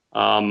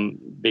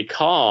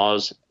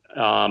because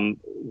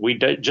we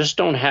just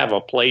don't have a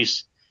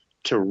place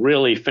to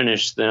really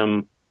finish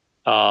them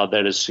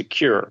that is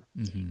secure.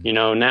 You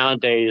know,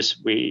 nowadays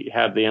we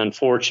have the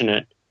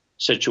unfortunate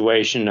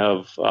situation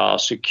of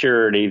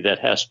security that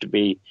has to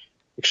be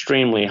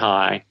extremely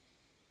high.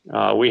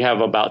 We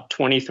have about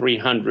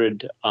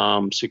 2,300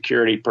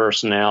 security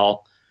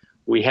personnel.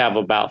 We have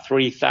about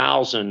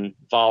 3,000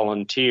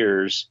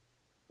 volunteers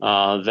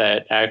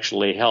that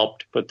actually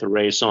helped put the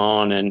race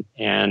on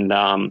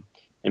and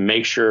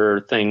make sure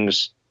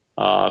things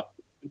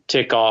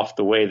tick off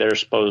the way they're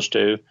supposed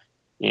to.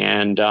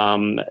 And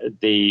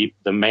the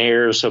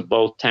mayors of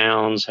both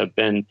towns have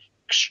been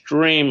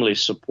extremely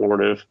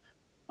supportive.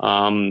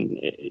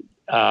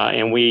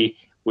 And we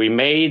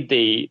made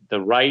the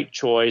right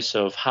choice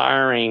of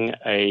hiring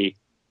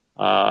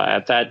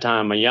at that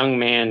time, a young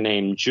man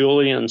named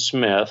Julian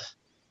Smith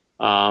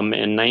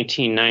in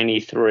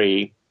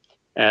 1993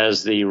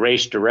 as the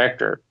race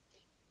director.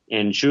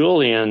 And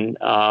Julian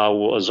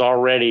was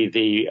already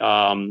the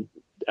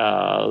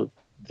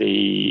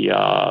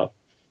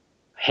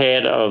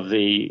head of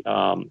the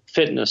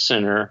fitness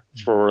center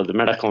for the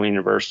Medical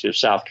University of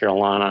South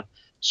Carolina.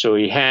 So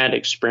he had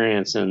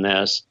experience in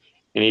this.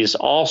 And he's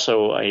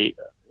also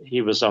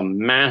he was a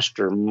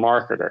master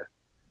marketer.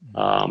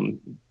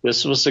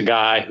 This was a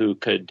guy who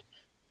could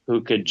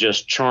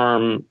just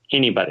charm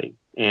anybody,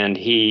 and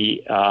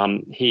he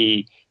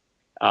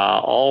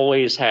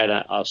always had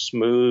a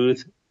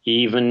smooth,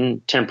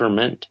 even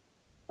temperament.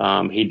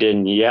 He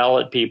didn't yell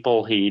at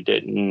people. He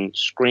didn't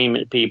scream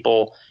at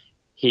people.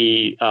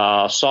 He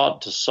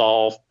sought to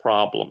solve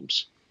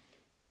problems.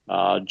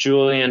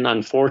 Julian,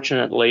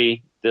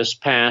 unfortunately, this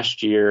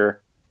past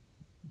year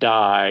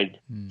died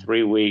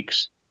 3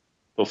 weeks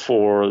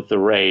before the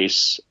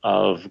race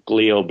of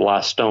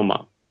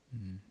glioblastoma.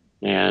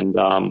 And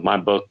my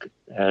book,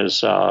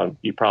 as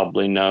you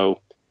probably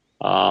know,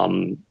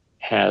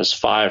 has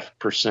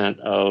 5%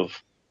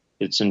 of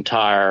its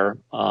entire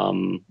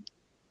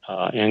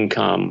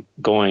income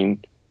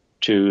going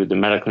to the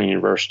Medical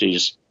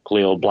University's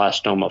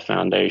Glioblastoma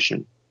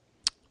Foundation.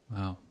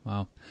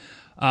 Wow.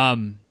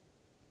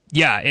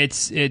 Yeah,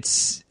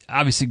 it's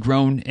obviously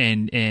grown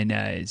and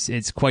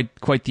it's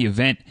quite the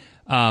event.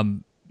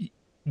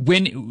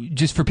 When,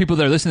 just for people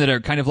that are listening that are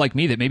kind of like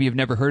me that maybe have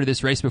never heard of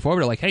this race before,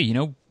 but are like, hey, you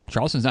know,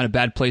 Charleston's not a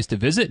bad place to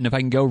visit, and if I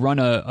can go run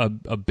a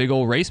big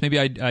old race, maybe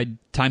I'd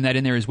time that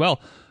in there as well.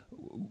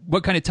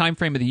 What kind of time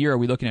frame of the year are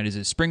we looking at? Is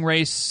it spring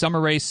race, summer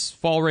race,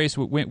 fall race?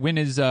 When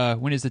is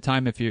the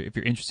time if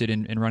you're interested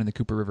in running the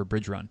Cooper River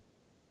Bridge Run?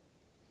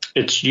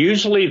 It's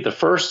usually the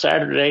first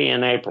Saturday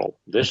in April.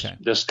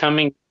 This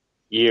coming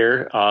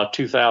year,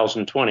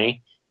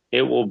 2020,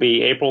 it will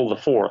be April the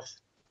 4th.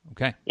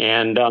 Okay.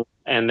 And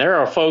there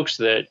are folks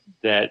that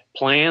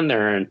plan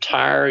their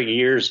entire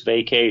year's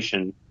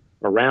vacation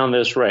around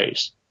this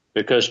race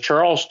because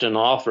Charleston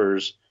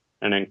offers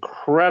an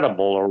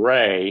incredible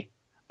array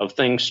of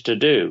things to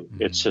do.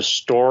 It's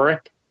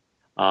historic.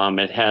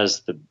 It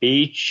has the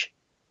beach.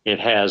 It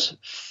has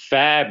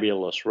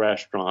fabulous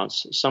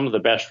restaurants, some of the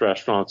best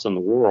restaurants in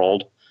the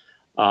world.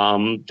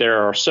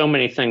 There are so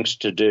many things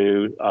to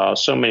do,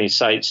 so many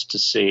sights to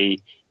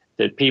see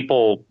that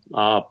people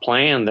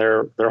plan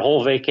their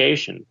whole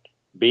vacation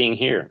being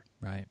here.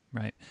 Right.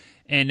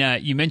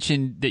 And you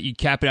mentioned that you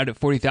cap it out at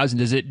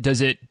 40,000.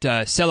 Does it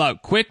sell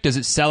out quick? Does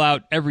it sell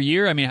out every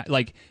year? I mean,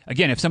 like,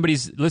 again, if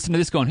somebody's listening to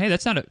this going, hey,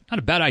 that's not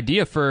a bad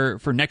idea for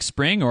next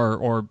spring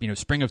or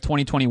spring of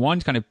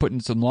 2021, kind of putting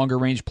some longer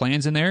range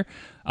plans in there.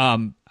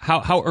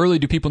 How early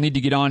do people need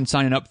to get on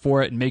signing up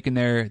for it and making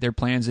their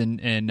plans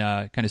and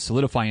kind of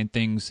solidifying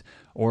things?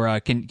 Or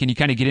can you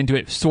kind of get into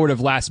it sort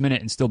of last minute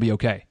and still be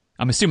okay?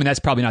 I'm assuming that's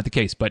probably not the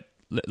case, but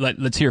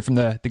let's hear from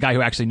the guy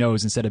who actually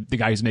knows instead of the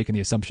guy who's making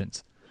the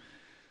assumptions.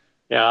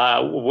 Yeah,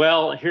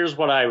 well, here's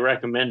what I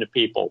recommend to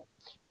people.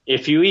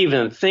 If you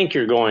even think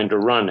you're going to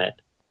run it,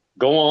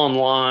 go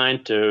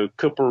online to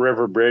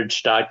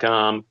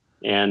CooperRiverBridge.com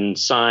and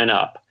sign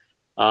up.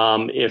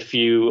 If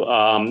you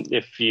find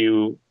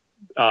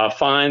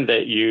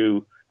that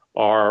you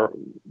are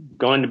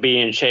going to be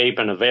in shape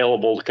and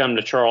available to come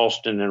to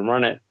Charleston and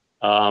run it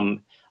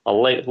a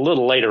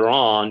little later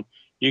on,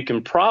 you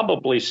can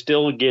probably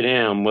still get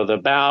in with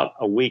about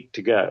a week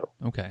to go.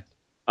 Okay.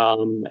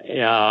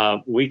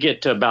 We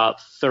get to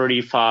about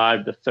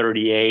 35 to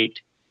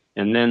 38,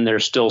 and then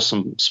there's still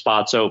some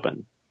spots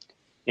open.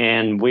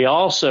 And we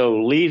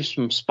also leave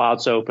some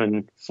spots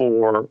open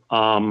for,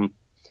 I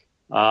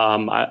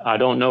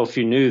don't know if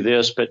you knew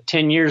this, but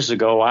 10 years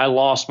ago, I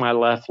lost my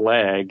left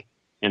leg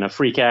in a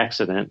freak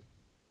accident.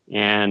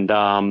 And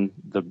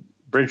the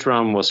Bridge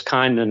Run was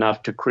kind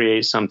enough to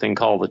create something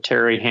called the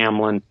Terry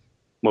Hamlin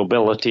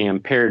Mobility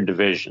Impaired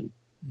Division.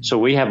 So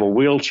we have a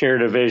wheelchair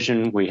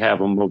division, we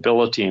have a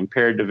mobility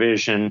impaired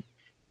division,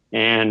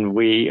 and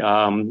we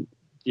try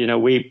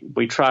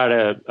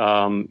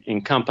to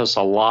encompass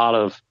a lot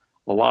of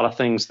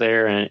things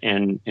there,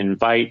 and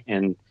invite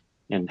and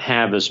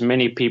have as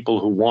many people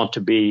who want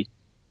to be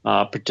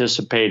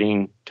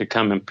participating to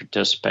come and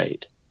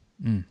participate.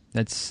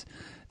 That's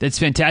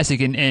fantastic,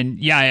 and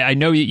yeah, I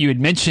know you had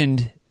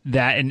mentioned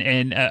that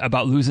and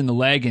about losing the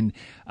leg, and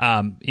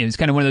it was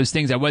kind of one of those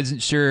things I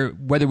wasn't sure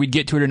whether we'd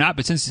get to it or not.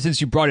 But since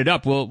you brought it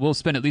up, we'll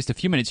spend at least a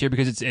few minutes here,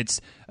 because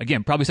it's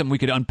again probably something we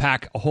could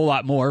unpack a whole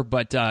lot more.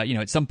 But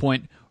at some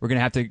point we're going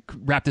to have to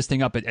wrap this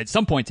thing up at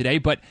some point today.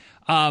 But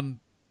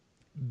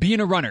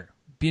being a runner,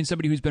 being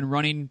somebody who's been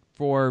running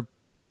for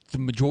the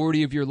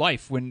majority of your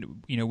life,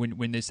 when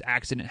this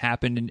accident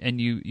happened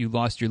and you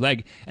lost your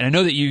leg, and I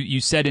know that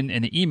you said in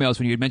the emails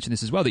when you had mentioned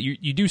this as well that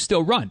you do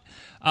still run.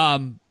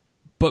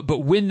 But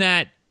when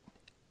that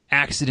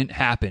accident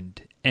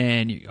happened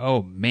and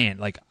oh man,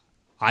 like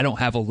I don't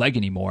have a leg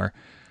anymore,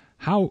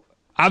 how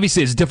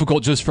obviously it's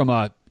difficult just from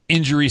a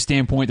injury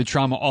standpoint, the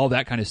trauma, all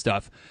that kind of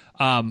stuff.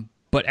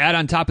 But add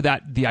on top of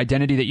that, the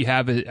identity that you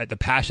have, the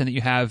passion that you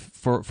have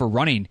for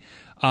running.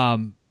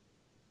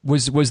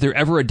 Was there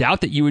ever a doubt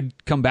that you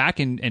would come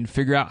back and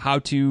figure out how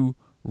to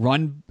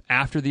run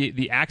after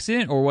the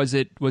accident, or was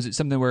it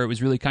something where it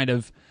was really kind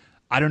of,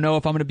 I don't know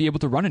if I'm going to be able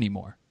to run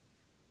anymore?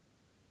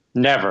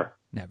 Never.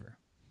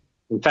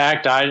 In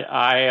fact,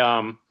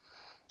 my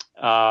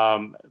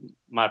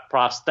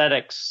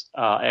prosthetics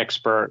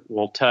expert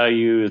will tell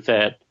you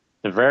that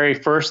the very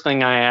first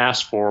thing I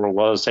asked for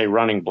was a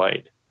running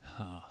blade.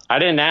 I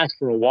didn't ask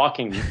for a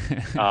walking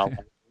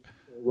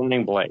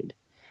running blade.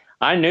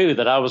 I knew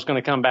that I was going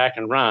to come back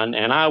and run,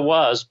 and I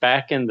was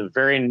back in the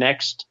very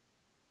next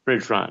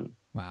Bridge Run.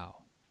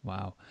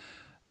 Wow.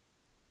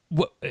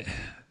 What?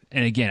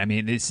 And again, I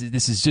mean, this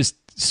is just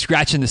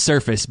scratching the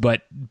surface,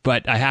 but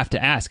I have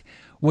to ask: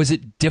 was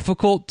it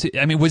difficult to?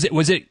 I mean, was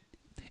it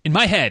in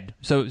my head?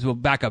 So we'll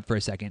back up for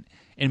a second.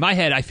 In my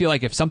head, I feel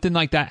like if something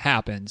like that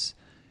happens,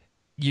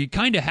 you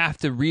kind of have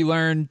to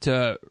relearn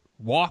to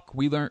walk,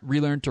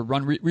 relearn to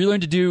run,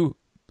 relearn to do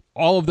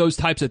all of those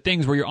types of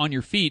things where you're on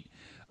your feet.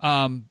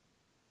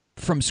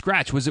 From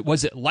scratch, was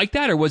it like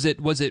that, or was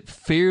it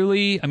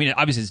fairly? I mean,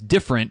 obviously it's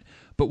different,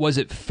 but was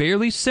it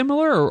fairly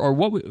similar, or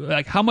what?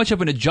 Like, how much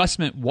of an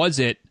adjustment was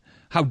it?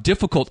 How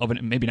difficult of an,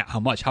 maybe not how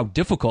much, how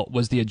difficult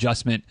was the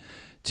adjustment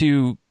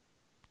to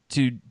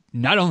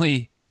not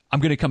only I'm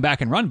going to come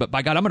back and run, but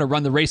by God, I'm going to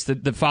run the race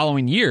the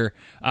following year,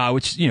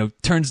 which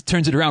turns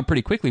it around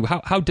pretty quickly.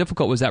 How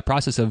difficult was that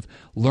process of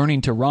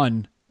learning to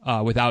run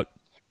without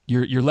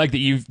your leg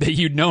that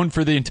you'd known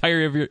for the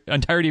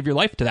entirety of your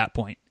life to that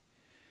point?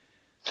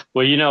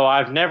 Well,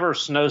 I've never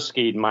snow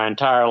skied my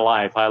entire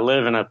life. I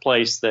live in a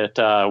place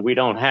that we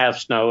don't have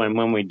snow, and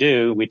when we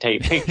do, we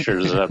take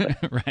pictures of it.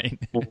 Right.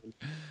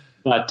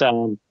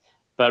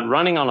 But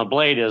running on a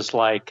blade is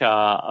like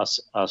a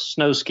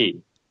snow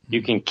ski.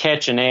 You can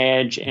catch an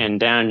edge and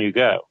down you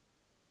go.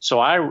 So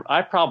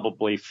I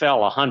probably fell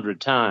 100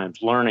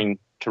 times learning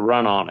to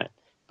run on it.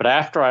 But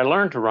after I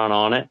learned to run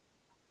on it,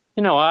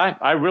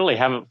 I really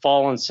haven't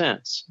fallen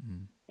since.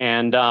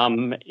 And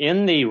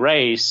in the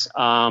race,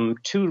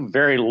 two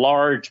very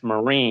large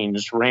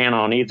Marines ran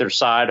on either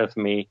side of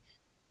me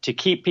to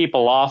keep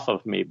people off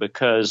of me,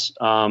 because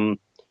I'm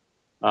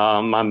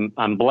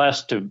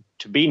blessed to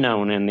be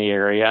known in the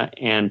area,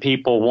 and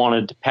people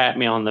wanted to pat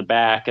me on the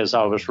back as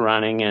I was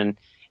running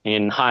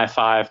and high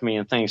five me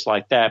and things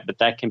like that. But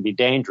that can be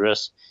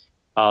dangerous,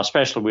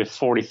 especially with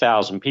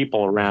 40,000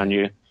 people around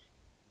you.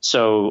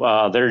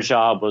 So their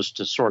job was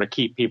to sort of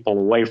keep people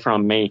away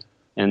from me.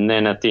 And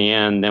then at the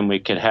end, then we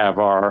could have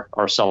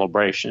our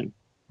celebration.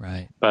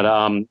 Right. But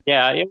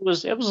it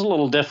was a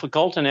little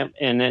difficult,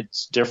 and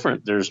it's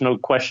different. There's no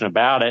question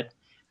about it.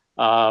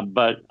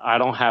 But I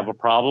don't have a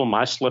problem.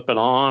 I slip it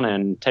on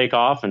and take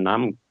off, and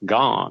I'm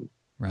gone.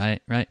 Right.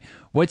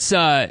 What's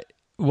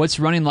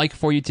running like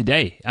for you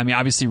today? I mean,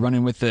 obviously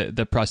running with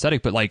the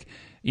prosthetic, but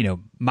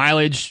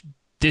mileage,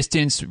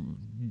 distance,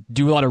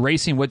 do a lot of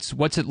racing.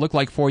 What's it look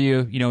like for you?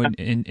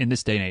 In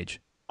this day and age.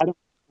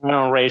 I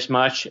don't race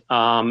much,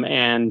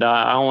 and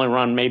I only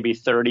run maybe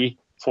 30,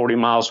 40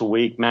 miles a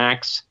week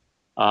max.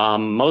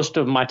 Most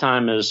of my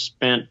time is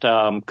spent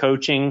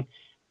coaching,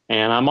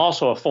 and I'm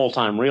also a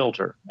full-time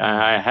realtor.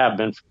 I have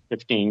been for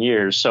 15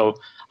 years, so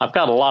I've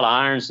got a lot of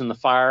irons in the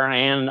fire,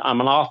 and I'm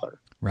an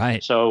author.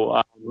 Right. So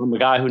I'm a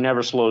guy who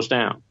never slows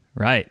down.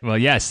 Right. Well,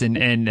 yes,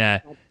 and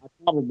I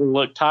probably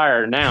look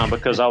tired now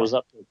because I was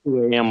up till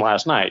 2 a.m.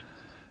 last night.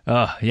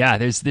 Oh yeah,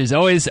 there's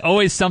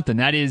always something.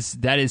 That is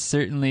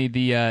certainly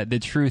the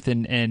truth.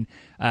 And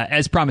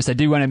as promised, I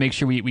do want to make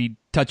sure we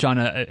touch on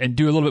and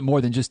do a little bit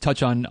more than just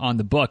touch on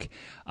the book.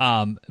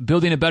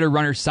 Building a Better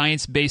Runner: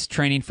 Science-Based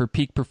Training for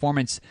Peak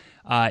Performance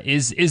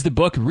is the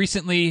book,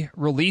 recently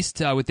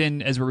released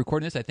within, as we're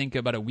recording this, I think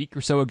about a week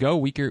or so ago,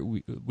 week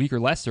or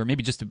less, or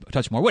maybe just a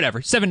touch more,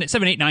 whatever, 7,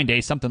 8, 9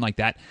 days, something like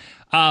that.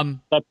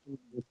 September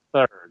the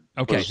 3rd.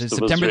 Okay, so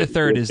September the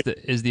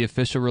 3rd is the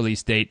official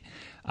release date,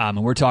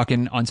 and we're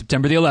talking on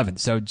September the 11th,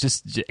 so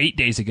just 8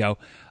 days ago.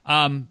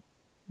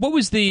 What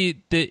was the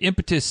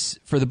impetus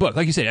for the book?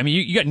 Like you said, I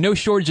mean, you got no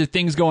shortage of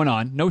things going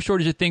on, no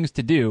shortage of things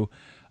to do,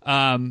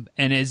 and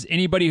as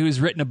anybody who's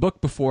written a book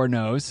before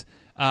knows,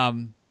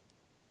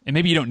 and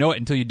maybe you don't know it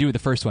until you do the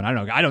first one. I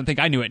don't know. I don't think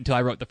I knew it until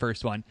I wrote the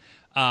first one.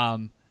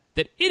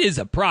 That it is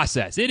a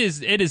process. It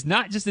is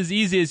not just as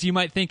easy as you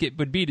might think it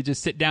would be to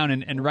just sit down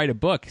and write a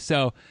book.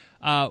 So,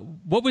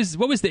 what was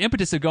the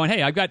impetus of going,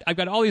 hey, I've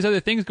got all these other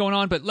things going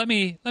on, but let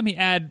me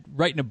add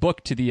writing a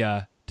book to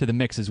the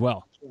mix as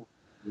well.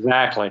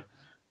 Exactly.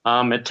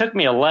 It took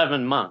me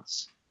 11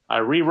 months. I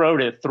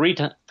rewrote it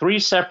three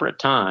separate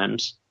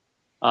times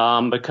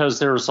because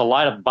there was a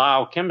lot of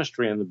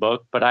biochemistry in the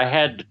book, but I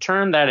had to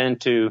turn that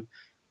into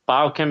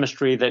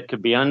biochemistry that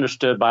could be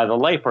understood by the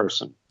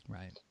layperson.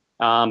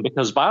 Right.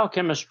 Because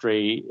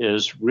biochemistry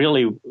is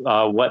really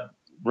what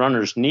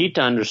runners need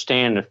to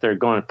understand if they're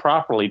going to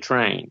properly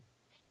train.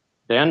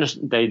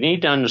 They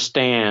need to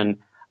understand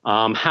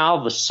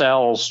how the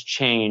cells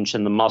change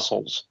in the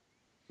muscles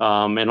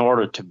in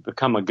order to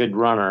become a good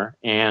runner.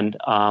 And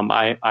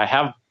I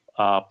have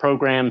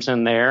programs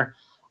in there.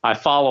 I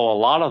follow a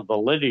lot of the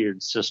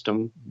Lydiard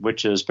system,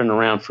 which has been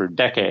around for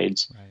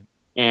decades. Right.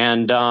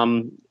 And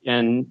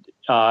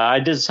I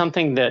did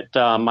something that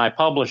my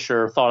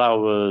publisher thought I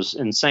was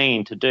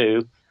insane to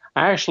do.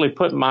 I actually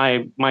put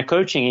my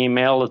coaching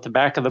email at the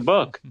back of the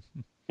book.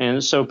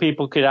 And so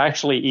people could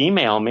actually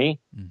email me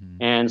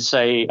and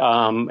say,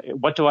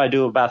 what do I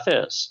do about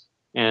this?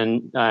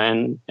 And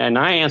I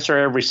answer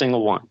every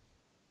single one.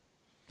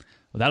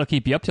 Well, that'll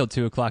keep you up till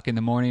 2:00 in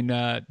the morning,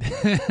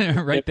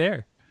 right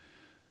there.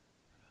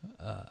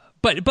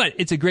 But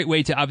it's a great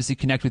way to obviously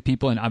connect with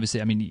people, and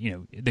obviously, I mean, you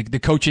know, the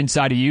coach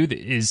inside of you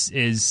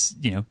is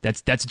you know,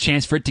 that's a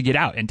chance for it to get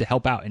out and to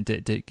help out and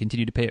to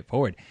continue to pay it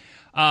forward.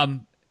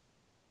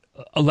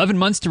 11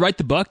 months to write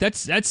the book.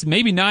 That's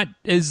maybe not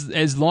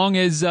as long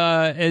as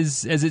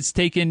it's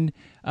taken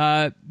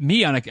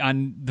me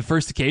on the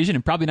first occasion,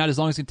 and probably not as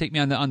long as it's going to take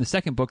me on the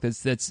second book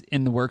that's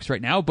in the works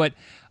right now. But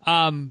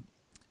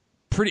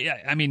pretty.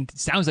 I mean, it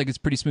sounds like it's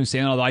pretty smooth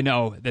sailing. Although I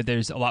know that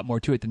there's a lot more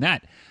to it than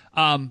that.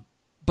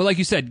 But like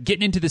you said,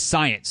 getting into the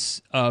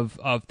science of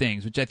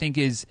things, which I think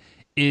is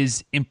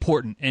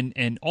important,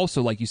 and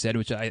also, like you said,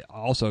 which I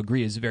also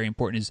agree is very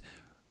important, is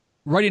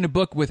writing a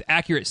book with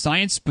accurate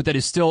science, but that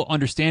is still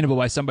understandable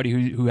by somebody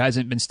who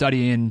hasn't been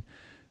studying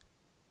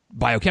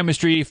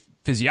biochemistry,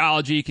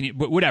 physiology,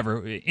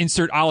 whatever,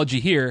 insert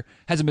ology here,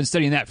 hasn't been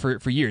studying that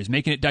for years,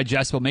 making it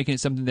digestible, making it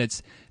something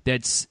that's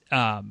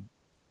not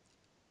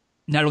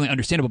only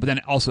understandable, but then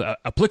also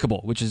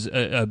applicable, which is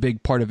a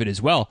big part of it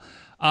as well.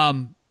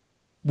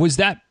 Was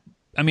that,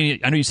 I mean,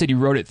 I know you said you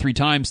wrote it 3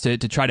 times to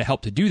try to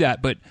help to do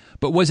that, but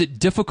was it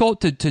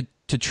difficult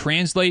to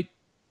translate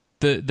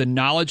the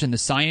knowledge and the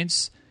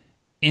science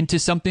into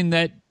something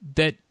that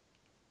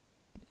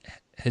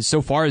has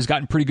so far has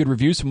gotten pretty good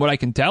reviews from what I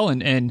can tell,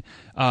 and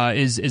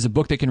is a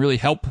book that can really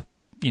help,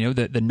 you know,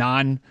 the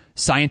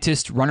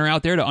non-scientist runner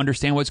out there to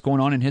understand what's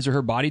going on in his or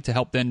her body to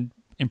help then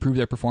improve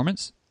their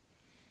performance?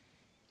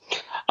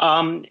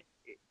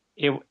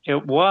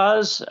 It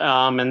was,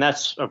 and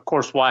that's of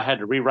course why I had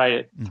to rewrite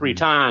it 3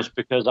 times,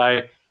 because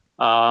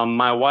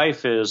my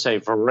wife is a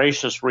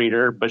voracious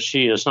reader, but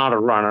she is not a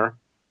runner,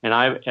 and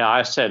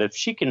I said if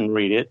she can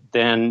read it,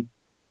 then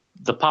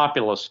the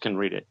populace can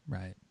read it.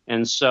 Right.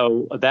 And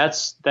so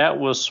that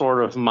was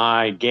sort of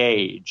my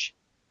gauge,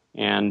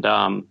 and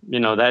you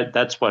know,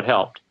 that's what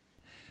helped.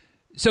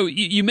 So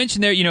you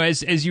mentioned there, you know,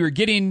 as you were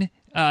getting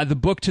the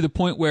book to the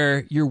point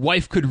where your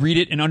wife could read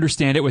it and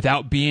understand it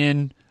without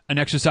being an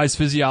exercise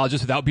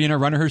physiologist, without being a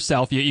runner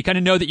herself, you kind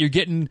of know that you're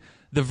getting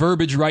the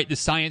verbiage right, the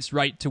science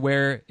right, to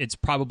where it's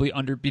probably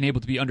being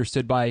able to be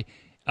understood by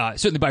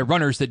certainly by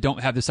runners that don't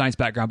have the science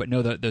background but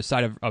know the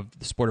side of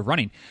the sport of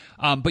running.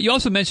 But you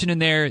also mentioned in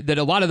there that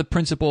a lot of the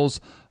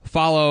principles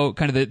follow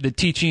kind of the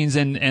teachings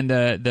and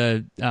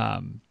the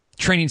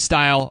training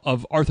style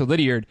of Arthur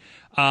Lydiard,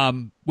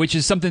 which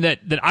is something that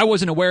I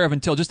wasn't aware of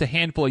until just a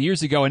handful of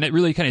years ago, and it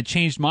really kind of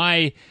changed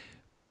my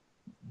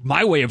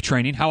way of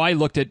training, how I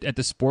looked at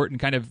the sport, and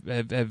kind of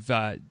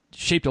have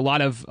shaped a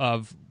lot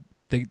of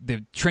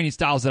the training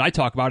styles that I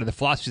talk about, or the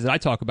philosophies that I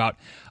talk about.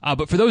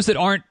 But for those that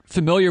aren't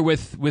familiar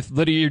with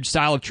Lydiard's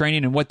style of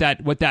training and what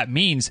that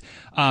means,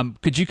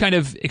 could you kind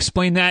of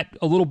explain that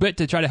a little bit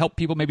to try to help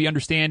people maybe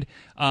understand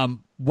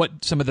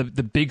what some of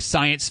the big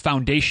science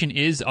foundation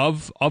is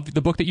of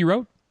the book that you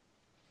wrote?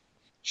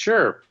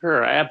 Sure,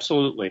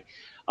 absolutely.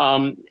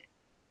 The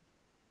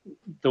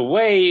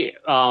way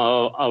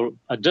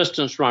a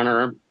distance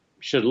runner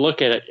should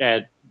look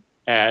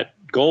at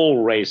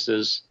goal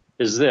races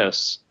is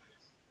this.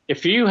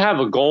 If you have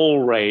a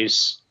goal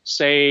race,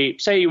 say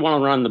you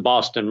want to run the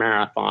Boston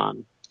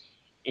Marathon,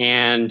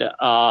 and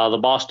the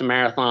Boston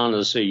Marathon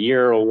is a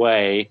year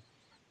away,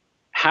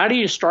 how do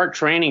you start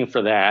training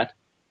for that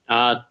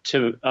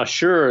to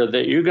assure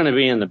that you're going to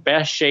be in the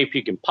best shape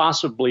you can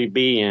possibly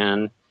be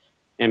in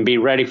and be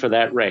ready for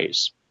that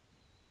race?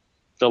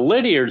 The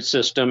Lydiard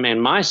system,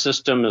 and my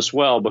system as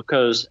well,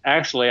 because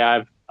actually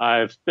I've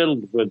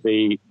fiddled with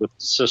the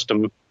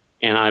system,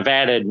 and I've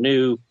added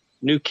new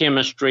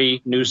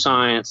chemistry, new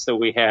science that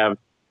we have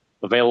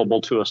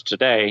available to us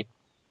today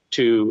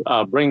to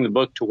bring the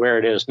book to where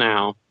it is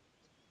now.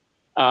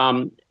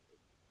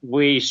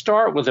 We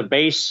start with a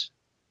base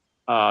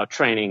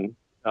training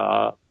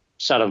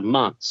set of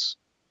months,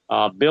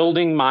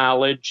 building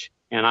mileage,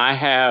 and I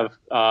have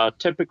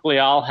typically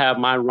I'll have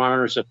my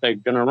runners, if they're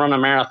going to run a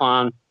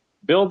marathon,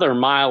 build their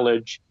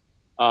mileage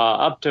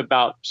up to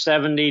about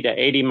 70 to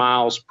 80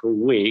 miles per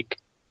week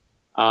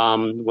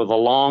with a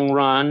long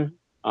run,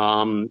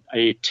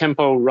 a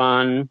tempo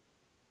run,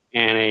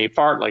 and a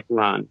fartlek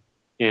run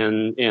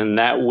in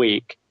that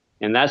week.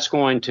 And that's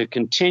going to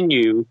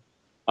continue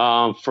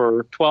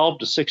for 12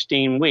 to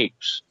 16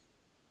 weeks.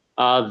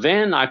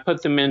 Then I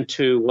put them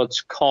into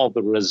what's called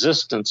the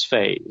resistance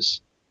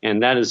phase.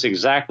 And that is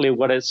exactly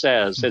what it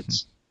says.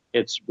 Mm-hmm.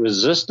 It's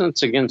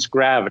resistance against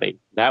gravity.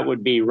 That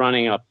would be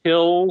running up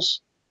hills.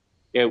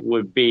 It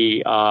would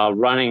be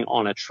running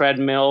on a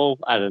treadmill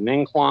at an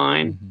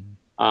incline,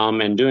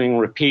 mm-hmm. And doing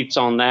repeats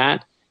on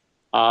that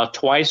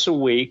twice a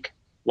week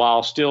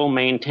while still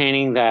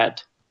maintaining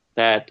that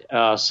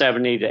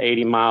 70 to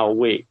 80 mile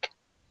week.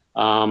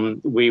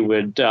 We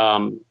would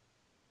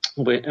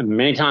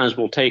many times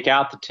we'll take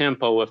out the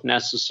tempo if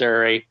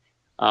necessary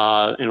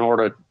in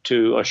order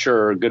to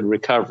assure good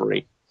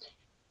recovery.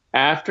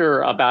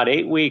 After about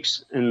 8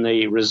 weeks in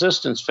the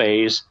resistance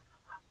phase,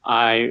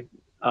 I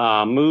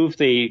move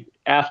the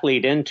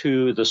athlete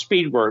into the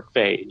speed work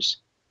phase.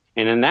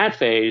 And in that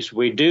phase,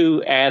 we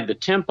do add the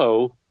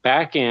tempo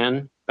back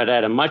in, but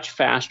at a much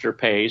faster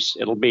pace.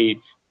 The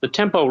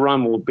tempo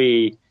run will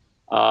be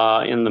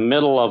in the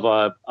middle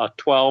of a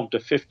 12 to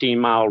 15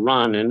 mile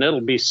run, and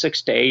it'll be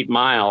 6 to 8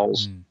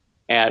 miles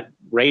at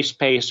race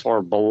pace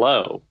or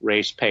below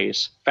race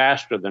pace,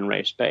 faster than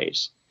race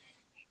pace.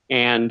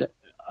 And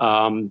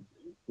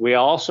we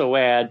also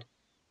add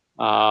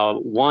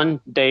 1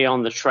 day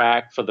on the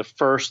track for the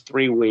first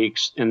 3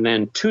 weeks, and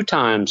then 2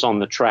 times on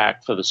the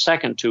track for the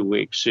second 2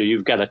 weeks. So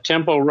you've got a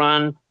tempo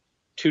run,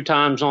 2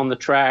 times on the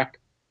track,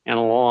 and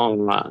a long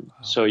run.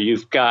 Wow. So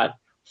you've got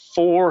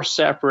 4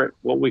 separate,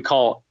 what we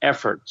call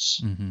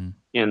efforts mm-hmm.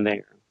 in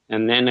there.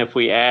 And then if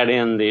we add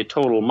in the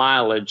total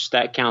mileage,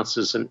 that counts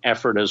as an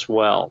effort as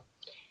well.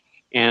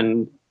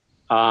 And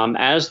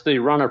as the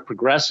runner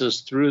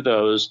progresses through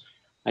those,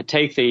 I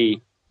take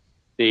the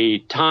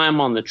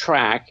time on the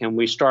track, and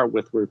we start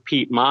with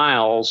repeat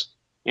miles,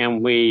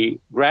 and we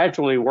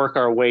gradually work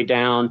our way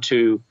down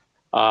to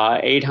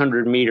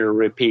 800-meter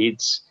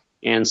repeats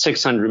and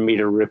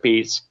 600-meter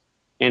repeats.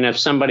 And if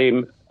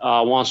somebody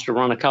wants to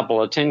run a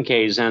couple of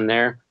 10Ks in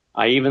there,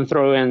 I even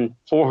throw in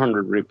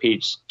 400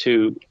 repeats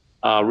to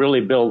really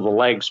build the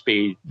leg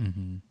speed,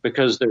 mm-hmm.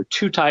 because there are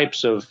 2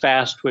 types of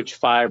fast twitch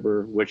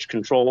fiber which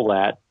control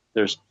that.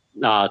 There's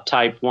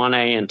type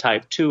 1A and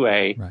type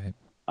 2A. Right.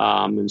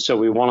 And so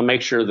we want to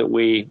make sure that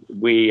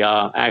we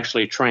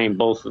actually train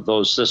both of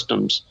those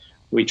systems.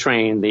 We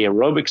train the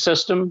aerobic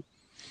system.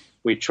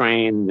 We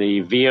train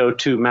the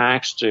VO2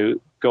 max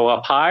to go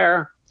up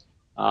higher.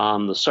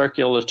 The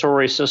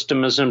circulatory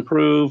system is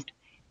improved,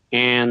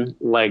 and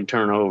leg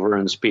turnover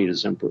and speed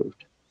is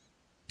improved.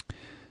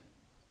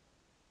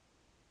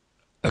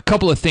 A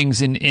couple of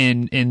things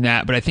in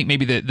that, but I think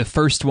maybe the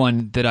first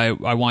one that I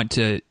want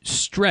to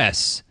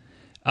stress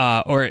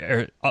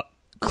or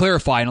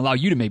clarify and allow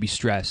you to maybe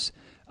stress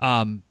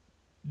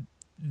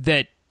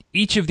that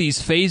each of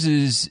these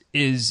phases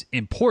is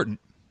important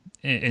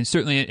and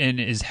certainly and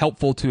is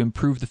helpful to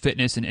improve the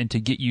fitness and to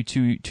get you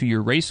to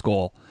your race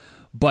goal.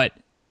 But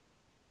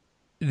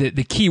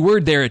the key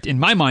word there, in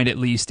my mind at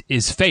least,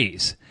 is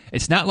phase.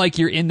 It's not like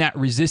you're in that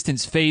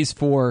resistance phase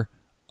for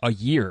a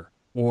year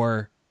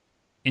or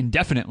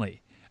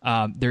indefinitely.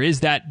 There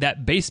is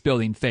that base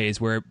building phase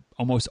where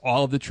almost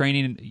all of the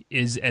training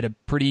is at a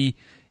pretty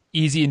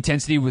easy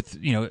intensity with,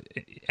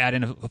 add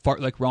in a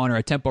fartlek run or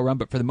a tempo run,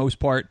 but for the most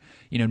part,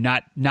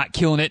 not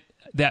killing it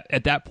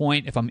at that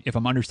point, if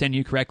I'm understanding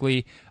you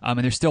correctly. And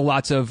there's still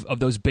lots of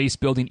those base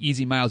building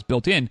easy miles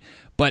built in.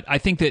 But I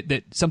think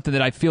that something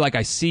that I feel like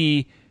I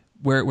see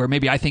where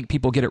maybe I think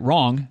people get it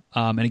wrong,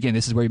 and again,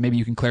 this is where maybe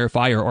you can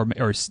clarify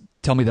or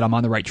tell me that I'm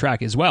on the right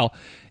track as well,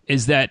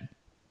 is that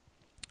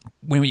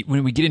when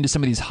we get into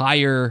some of these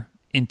higher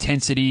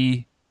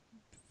intensity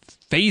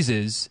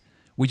phases,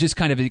 we just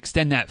kind of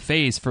extend that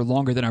phase for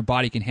longer than our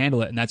body can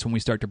handle it, and that's when we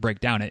start to break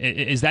down.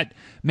 Is that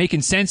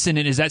making sense, and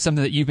is that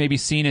something that you've maybe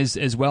seen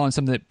as well, and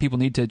something that people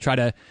need to try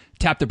to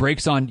tap the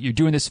brakes on? You're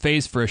doing this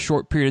phase for a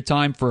short period of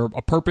time for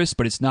a purpose,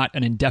 but it's not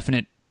an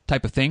indefinite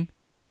type of thing?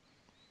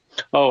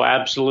 Oh,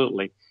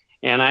 absolutely.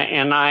 And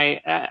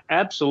I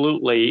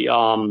absolutely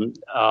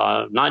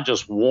not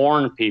just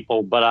warn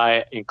people, but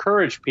I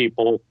encourage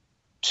people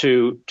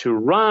to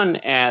run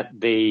at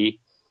the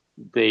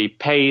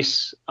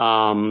pace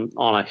on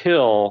a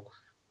hill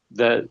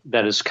that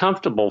is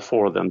comfortable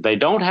for them. They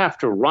don't have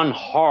to run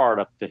hard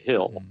up the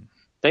hill.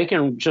 They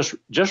can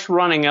just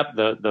running up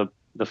the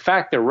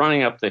fact they're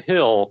running up the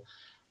hill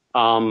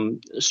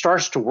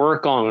starts to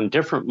work on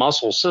different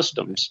muscle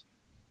systems.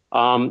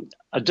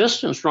 A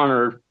distance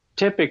runner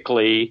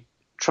typically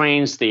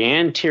trains the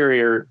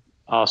anterior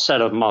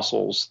set of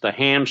muscles, the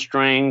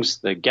hamstrings,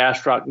 the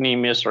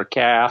gastrocnemius or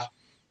calf,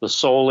 the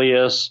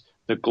soleus,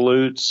 the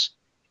glutes,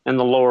 and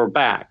the lower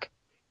back.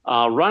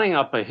 Running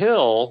up a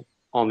hill,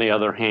 on the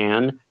other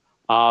hand,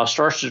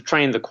 starts to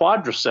train the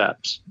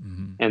quadriceps,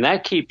 and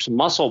that keeps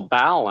muscle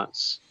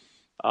balance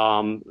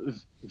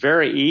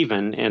very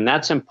even, and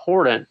that's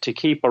important to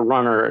keep a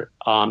runner,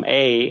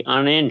 A,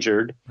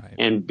 uninjured, right,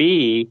 and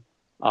B,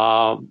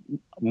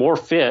 more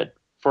fit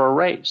for a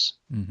race.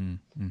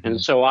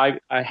 And so I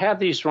have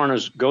these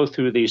runners go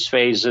through these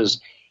phases,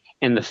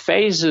 and the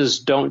phases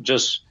don't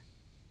just,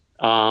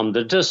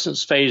 the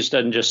distance phase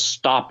doesn't just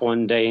stop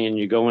one day and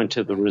you go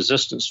into the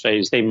resistance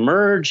phase. They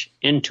merge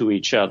into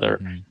each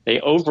other. They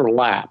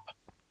overlap.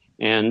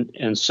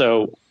 And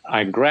so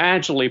I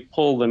gradually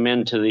pull them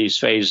into these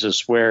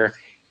phases where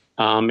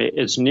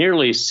it's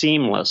nearly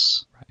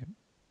seamless.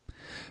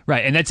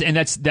 Right. And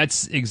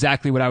that's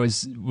exactly what I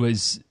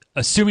was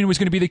assuming was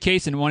going to be the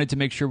case, and wanted to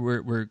make sure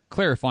we're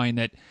clarifying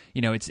that,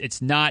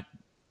 it's not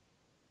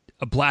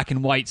a black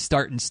and white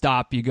start and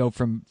stop. You go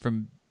from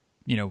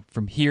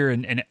here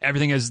and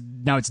everything is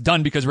now it's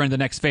done because we're in the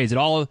next phase. It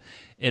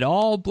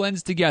all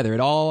blends together. It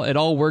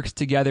all works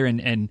together.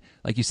 And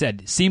like you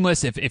said,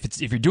 seamless. If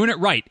you're doing it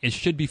right, it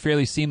should be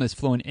fairly seamless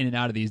flowing in and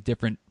out of these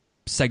different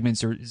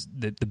segments or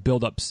the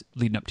build-ups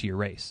leading up to your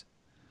race.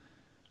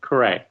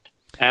 Correct.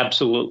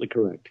 Absolutely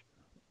correct.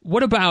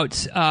 What about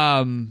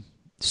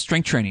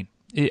strength training?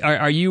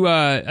 Are you?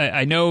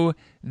 I know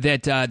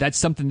that that's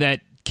something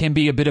that can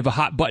be a bit of a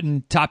hot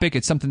button topic.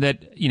 It's something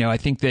that I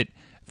think that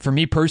for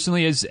me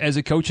personally, as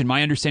a coach, and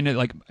my understanding,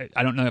 like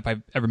I don't know if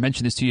I've ever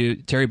mentioned this to you,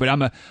 Terry, but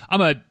I'm a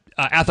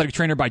athletic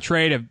trainer by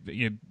trade. I've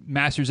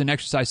master's in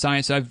exercise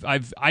science.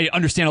 I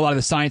understand a lot of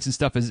the science and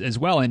stuff as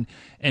well.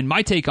 And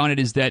my take on it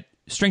is that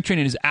strength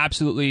training is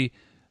absolutely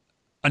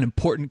an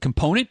important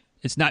component.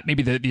 It's not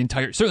maybe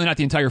certainly not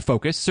the entire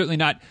focus. Certainly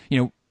not,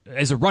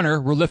 as a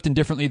runner, we're lifting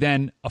differently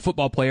than a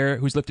football player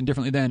who's lifting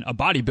differently than a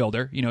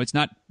bodybuilder. It's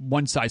not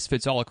one size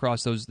fits all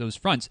across those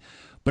fronts.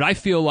 But I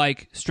feel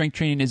like strength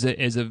training is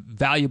a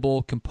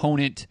valuable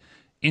component.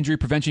 Injury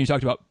prevention, you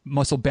talked about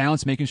muscle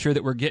balance, making sure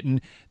that we're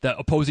getting the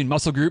opposing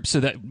muscle groups so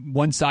that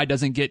one side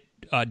doesn't get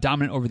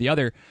dominant over the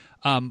other.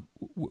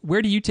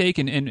 Where do you take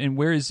and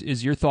where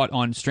is your thought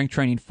on strength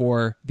training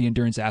for the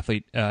endurance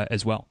athlete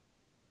as well?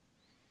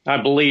 I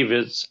believe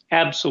it's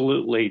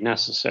absolutely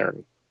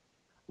necessary.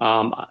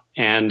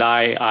 And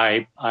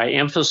I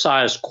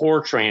emphasize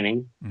core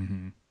training,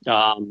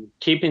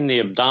 keeping the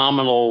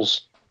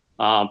abdominals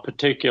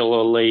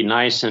particularly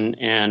nice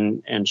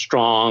and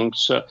strong.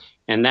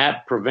 And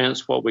that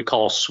prevents what we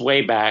call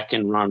sway back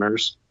in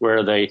runners,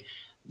 where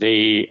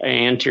the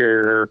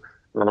anterior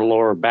or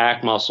lower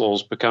back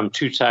muscles become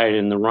too tight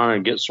and the runner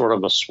gets sort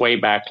of a sway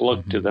back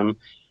look to them.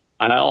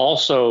 And I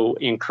also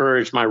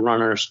encourage my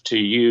runners to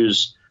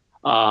use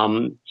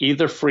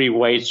either free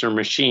weights or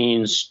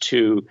machines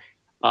to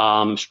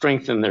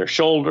strengthen their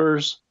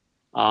shoulders,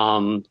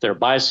 their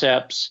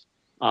biceps,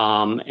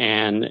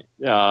 and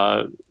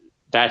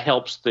that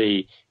helps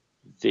the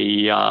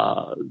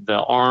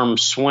arm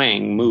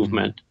swing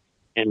movement.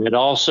 And it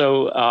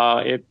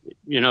also,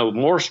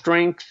 more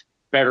strength,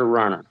 better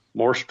runner.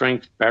 More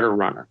strength, better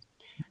runner.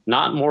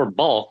 Not more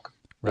bulk,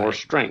 more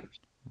strength.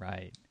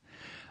 Right.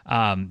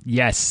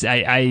 Yes,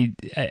 I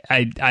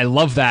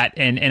love that,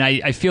 and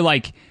I feel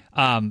like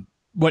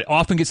what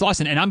often gets lost,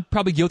 and I'm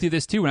probably guilty of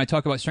this too when I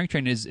talk about strength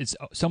training, is it's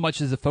so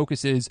much as the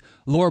focus is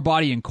lower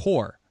body and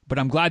core. But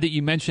I'm glad that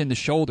you mentioned the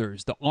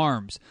shoulders, the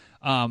arms,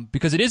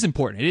 because it is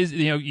important. It is,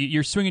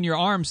 you're swinging your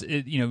arms.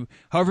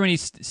 However many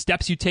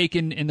steps you take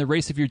in the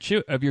race of your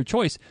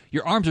choice,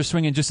 your arms are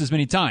swinging just as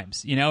many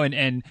times.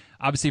 And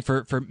obviously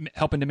for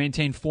helping to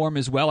maintain form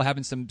as well,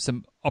 having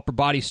some upper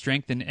body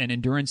strength and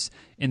endurance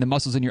in the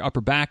muscles in your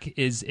upper back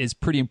is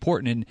pretty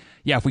important. And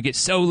yeah, if we get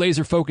so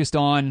laser focused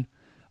on,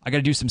 I got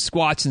to do some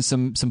squats and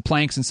some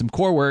planks and some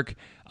core work,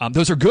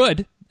 those are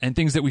good and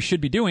things that we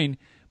should be doing.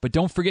 But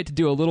don't forget to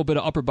do a little bit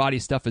of upper body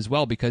stuff as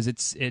well, because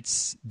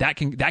it's that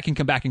can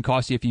come back and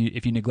cost you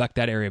if you neglect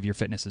that area of your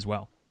fitness as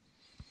well.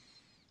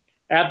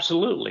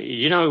 Absolutely.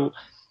 You're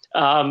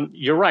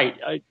right.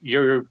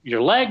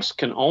 Your legs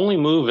can only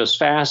move as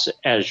fast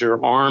as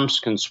your arms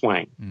can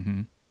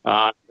swing.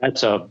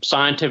 That's a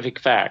scientific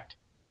fact.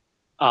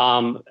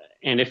 And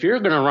if you're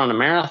going to run a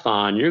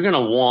marathon, you're going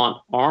to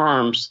want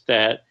arms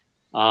that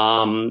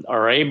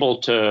are able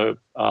to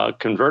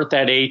convert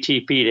that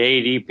ATP to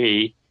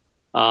ADP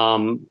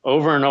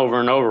over and over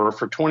and over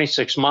for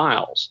 26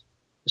 miles.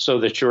 so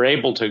that you're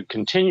able to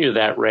continue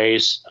that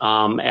race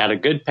at a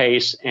good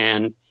pace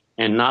and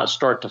not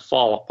start to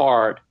fall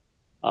apart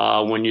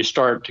when you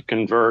start to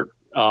convert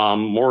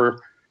more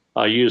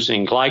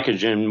using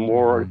glycogen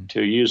more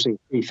to using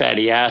free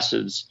fatty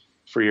acids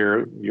for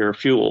your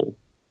fuel.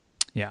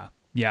 Yeah.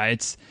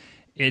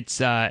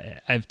 It's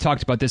I've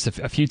talked about this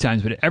a few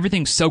times, but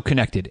everything's so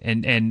connected,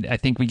 and I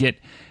think we get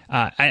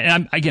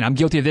and I'm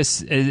guilty of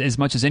this as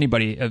much as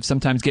anybody, of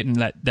sometimes getting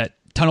that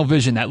tunnel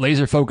vision, that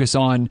laser focus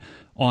on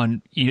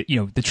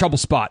the trouble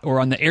spot or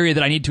on the area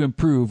that I need to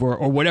improve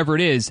or whatever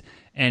it is,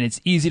 and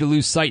it's easy to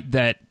lose sight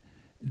that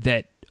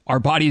our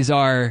bodies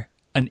are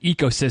an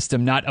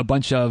ecosystem, not a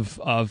bunch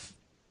of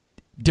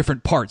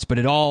different parts, but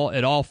it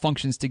all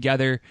functions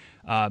together,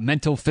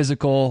 mental,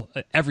 physical,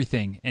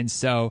 everything. And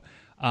so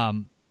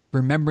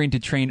remembering to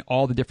train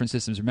all the different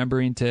systems,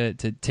 remembering to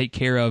take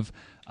care of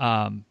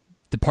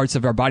the parts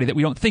of our body that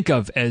we don't think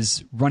of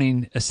as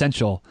running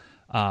essential,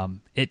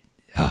 it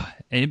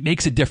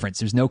makes a difference.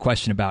 There's no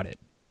question about it.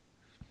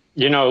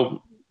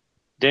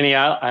 Denny,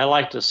 I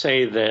like to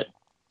say that,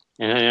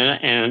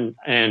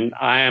 and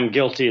I am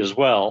guilty as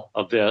well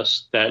of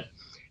this, that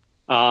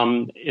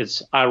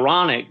it's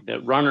ironic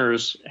that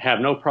runners have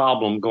no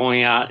problem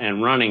going out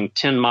and running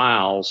 10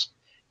 miles,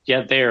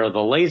 yet they are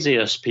the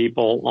laziest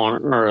people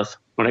on earth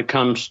when it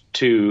comes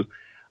to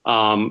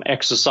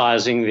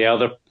exercising the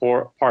other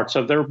parts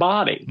of their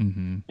body.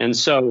 Mm-hmm. And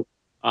so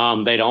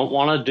they don't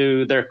want to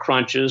do their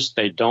crunches.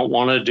 They don't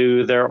want to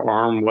do their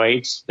arm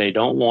weights. They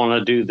don't want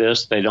to do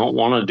this. They don't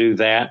want to do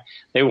that.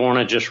 They want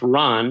to just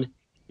run,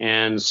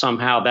 and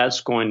somehow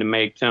that's going to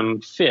make them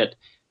fit.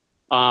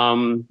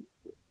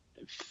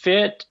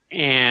 Fit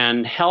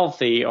and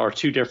healthy are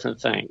two different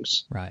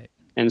things. Right.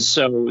 And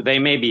so they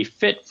may be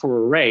fit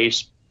for a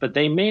race, but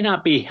they may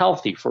not be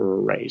healthy for a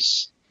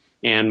race.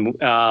 And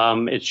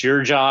it's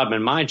your job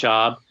and my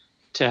job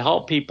to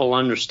help people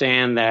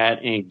understand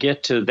that and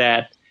get to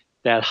that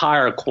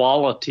higher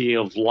quality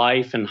of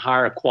life and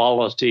higher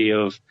quality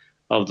of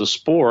the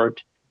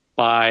sport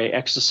by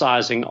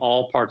exercising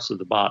all parts of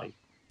the body.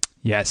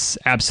 Yes,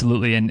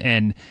 absolutely.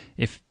 And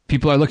if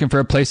people are looking for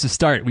a place to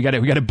start, we got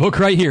a book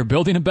right here.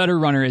 Building a Better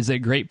Runner is a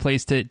great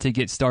place to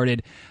get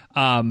started.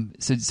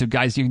 So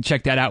guys, you can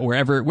check that out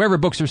wherever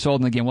books are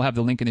sold. And again, we'll have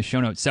the link in the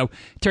show notes. So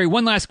Terry,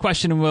 one last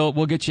question and we'll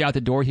get you out the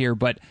door here.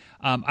 But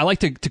I like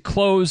to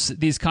close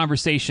these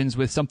conversations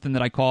with something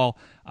that I call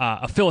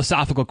a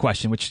philosophical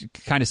question, which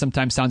kind of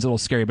sometimes sounds a little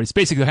scary, but it's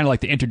basically kind of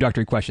like the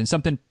introductory question,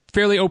 something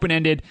fairly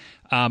open-ended,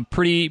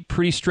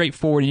 pretty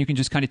straightforward, and you can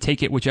just kind of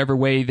take it whichever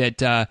way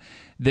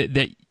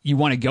that you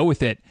want to go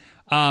with it.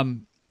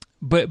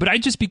 But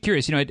I'd just be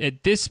curious,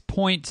 at this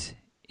point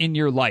in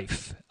your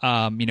life,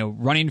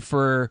 running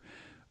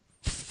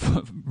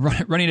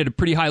running at a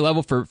pretty high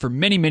level for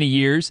many, many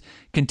years,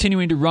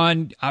 continuing to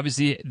run,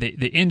 obviously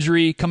the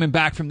injury, coming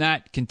back from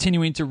that,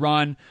 continuing to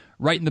run,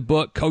 writing the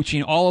book,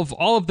 coaching, all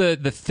of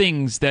the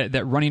things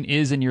that running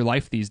is in your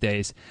life these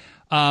days.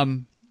 Why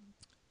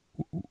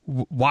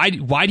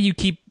do you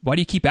keep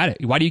at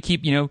it? Why do you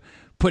keep,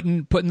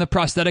 putting the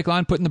prosthetic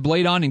on, putting the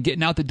blade on, and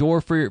getting out the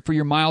door for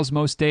your miles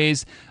most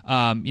days?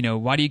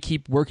 Why do you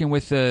keep working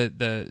with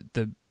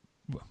the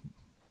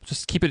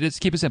just keep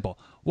it simple.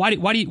 Why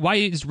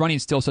is running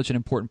still such an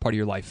important part of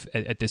your life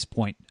at this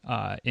point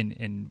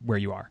in where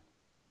you are?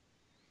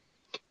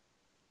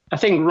 I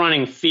think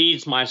running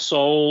feeds my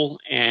soul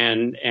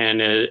and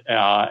it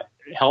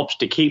helps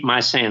to keep my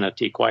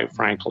sanity, quite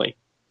frankly,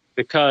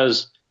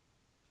 because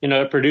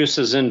it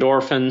produces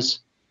endorphins.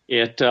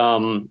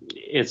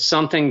 It's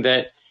something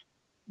that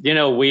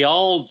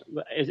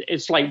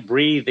it's like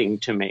breathing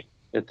to me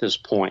at this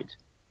point.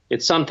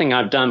 It's something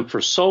I've done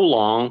for so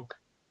long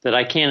that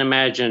I can't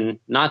imagine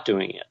not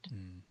doing it.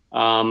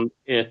 When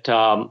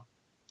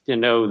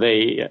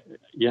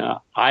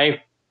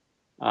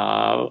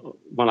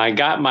I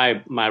got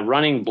my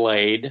running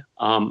blade,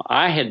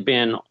 I had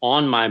been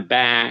on my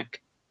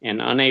back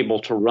and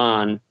unable to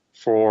run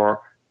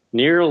for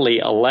nearly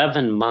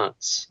 11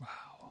 months. Wow.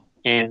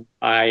 And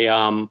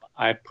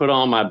I put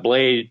on my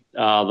blade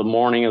the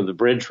morning of the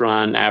bridge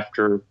run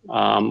after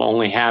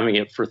only having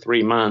it for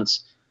 3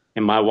 months.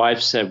 And my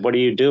wife said, "What are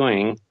you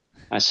doing?"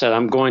 I said,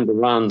 "I'm going to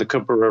run the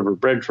Cooper River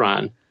Bridge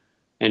Run."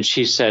 And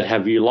she said,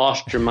 "Have you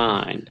lost your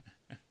mind?"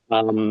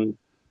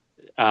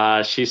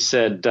 She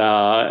said,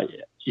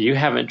 "You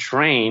haven't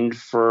trained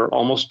for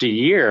almost a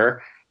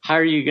year. How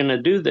are you going to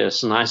do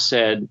this?" And I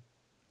said,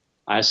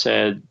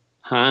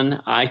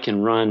 "Hon, I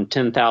can run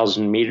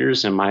 10,000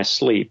 meters in my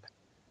sleep."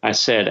 I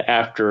said,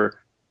 after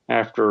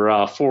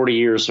 40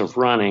 years of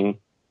running,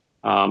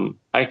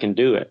 I can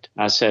do it.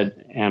 I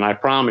said, and I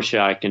promise you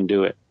I can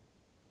do it.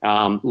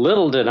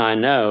 Little did I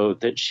know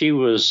that she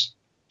was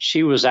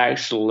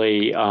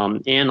actually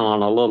in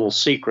on a little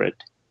secret.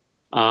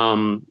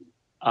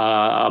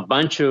 A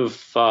bunch of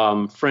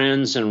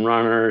friends and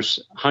runners,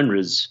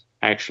 hundreds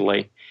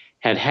actually,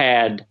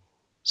 had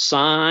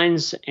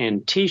signs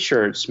and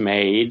T-shirts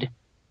made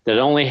that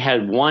only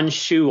had one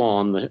shoe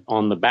on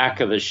the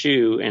back of the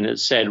shoe, and it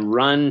said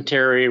 "Run,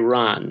 Terry,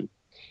 Run."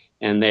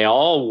 And they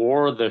all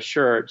wore the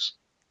shirts,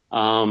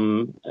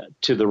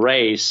 to the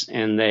race,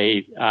 and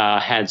they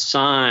had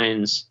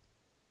signs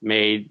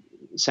made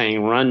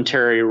saying "Run,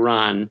 Terry,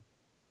 run."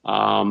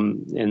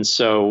 And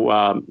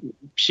so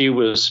she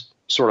was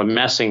sort of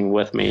messing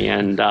with me,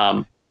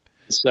 and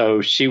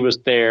so she was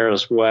there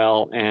as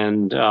well.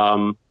 And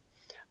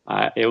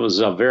it was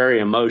a very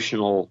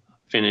emotional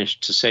finish,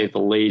 to say the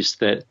least,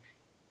 that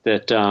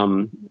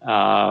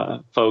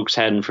folks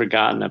hadn't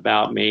forgotten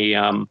about me,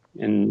 and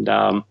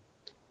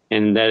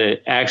that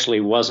it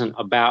actually wasn't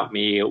about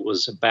me. It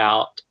was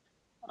about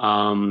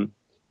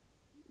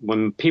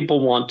when people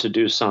want to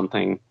do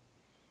something,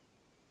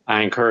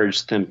 I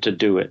encourage them to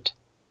do it.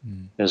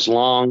 As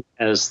long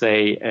as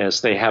they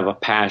have a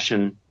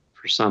passion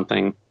for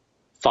something,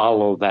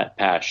 follow that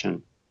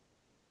passion.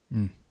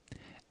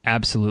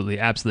 Absolutely.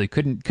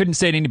 Couldn't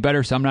say it any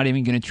better, so I'm not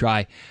even going to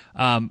try.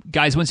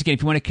 Guys, once again,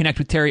 if you want to connect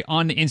with Terry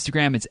on the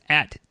Instagram, it's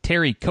at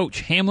Terry Coach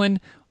Hamlin.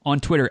 On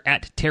Twitter,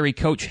 at Terry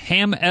Coach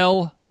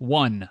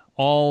HamL1.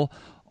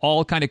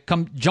 All kind of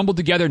jumbled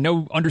together,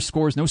 no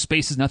underscores, no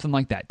spaces, nothing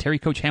like that. Terry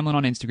Coach Hamlin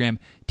on Instagram,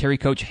 Terry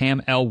Coach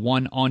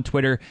HamL1 on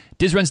Twitter.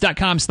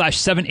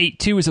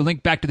 DizRuns.com/782 is a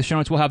link back to the show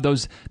notes. We'll have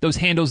those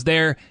handles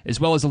there, as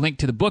well as a link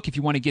to the book if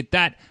you want to get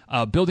that.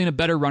 Building a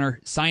Better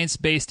Runner,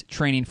 science-based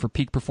training for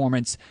peak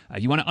performance.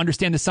 You want to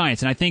understand the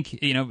science, and I think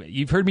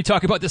you've heard me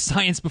talk about the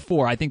science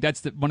before. I think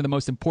that's one of the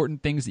most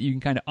important things that you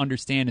can kind of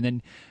understand,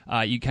 and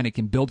then you kind of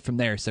can build from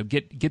there. So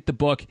get the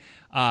book,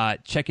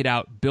 check it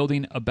out,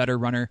 Building a Better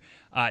Runner.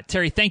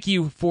 Terry, thank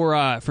you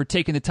for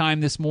taking the time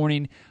this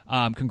morning.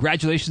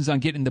 Congratulations on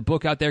getting the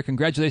book out there.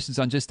 Congratulations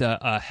on just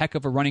a heck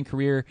of a running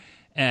career.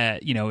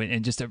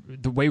 And just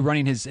the way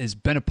running has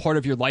been a part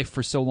of your life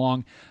for so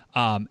long.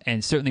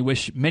 And certainly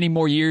wish many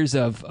more years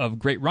of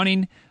great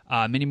running,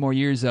 many more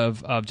years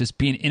of just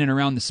being in and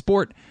around the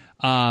sport.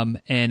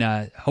 And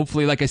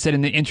hopefully, like I said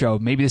in the intro,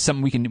 maybe there's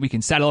something we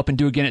can saddle up and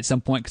do again at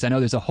some point, because I know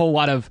there's a whole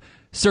lot of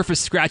surface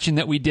scratching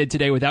that we did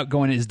today without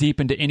going as deep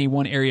into any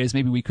one area as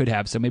maybe we could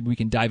have. So maybe we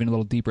can dive in a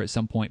little deeper at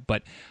some point.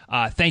 But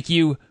thank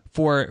you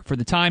for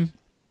the time.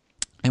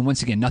 And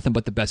once again, nothing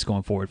but the best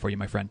going forward for you,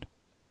 my friend.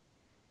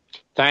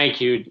 Thank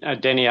you,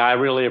 Denny. I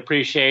really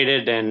appreciate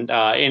it. And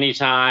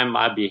anytime,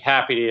 I'd be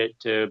happy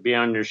to be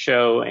on your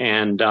show.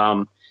 And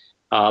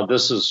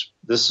this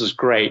is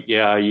great.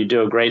 Yeah, you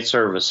do a great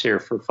service here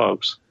for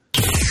folks.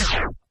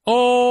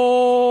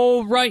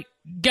 All right,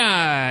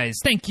 guys.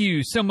 Thank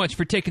you so much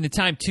for taking the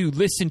time to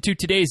listen to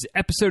today's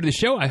episode of the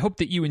show. I hope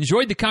that you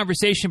enjoyed the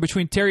conversation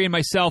between Terry and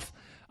myself.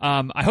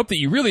 I hope that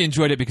you really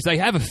enjoyed it, because I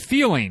have a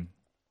feeling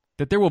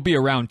that there will be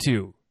a round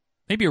 2,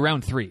 maybe a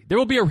round 3. There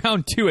will be a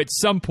round 2 at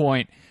some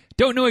point.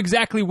 Don't know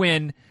exactly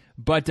when,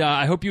 but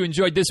I hope you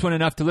enjoyed this one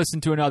enough to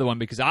listen to another one,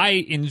 because I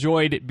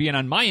enjoyed being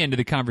on my end of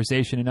the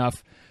conversation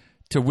enough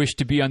to wish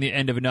to be on the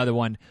end of another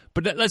one.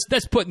 But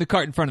that's putting the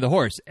cart in front of the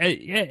horse.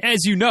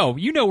 As you know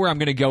where I'm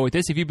going to go with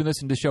this. If you've been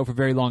listening to the show for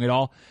very long at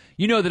all,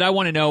 you know that I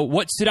want to know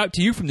what stood out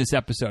to you from this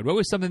episode. What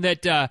was something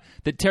that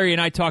Terry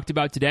and I talked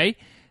about today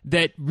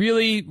that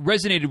really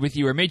resonated with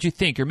you, or made you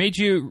think, or made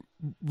you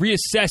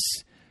reassess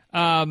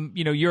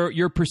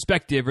your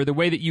perspective, or the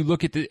way that you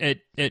look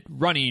at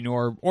running,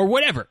 or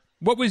whatever.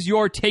 What was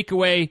your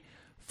takeaway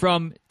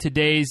from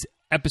today's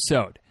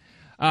episode?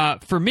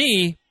 For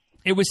me,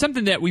 it was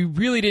something that we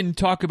really didn't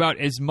talk about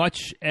as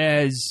much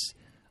as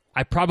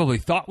I probably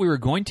thought we were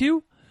going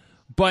to,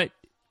 but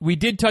we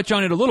did touch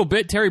on it a little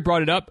bit. Terry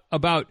brought it up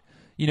about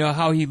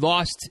how he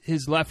lost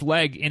his left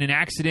leg in an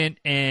accident,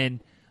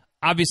 and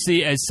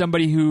obviously, as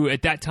somebody who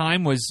at that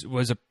time was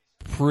a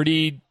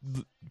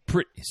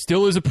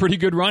still is a pretty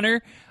good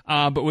runner,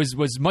 but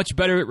was much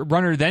better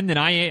runner then than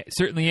I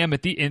certainly am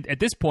at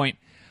this point.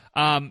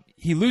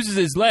 He loses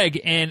his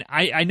leg, and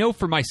I know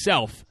for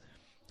myself,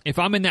 if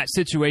I'm in that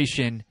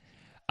situation,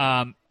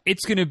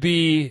 it's going to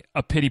be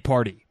a pity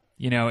party.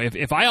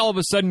 If I all of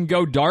a sudden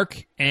go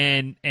dark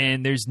and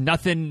there's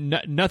nothing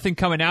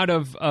coming out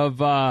of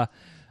the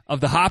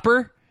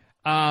hopper,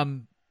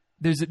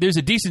 there's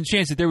a decent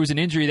chance that there was an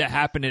injury that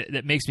happened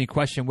that makes me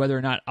question whether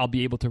or not I'll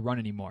be able to run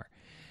anymore.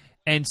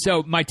 And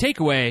so my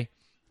takeaway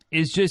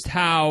is just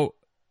how,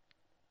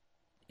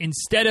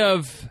 instead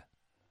of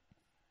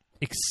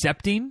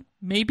accepting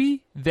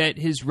maybe that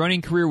his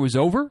running career was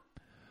over,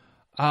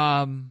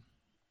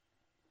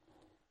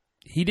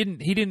 he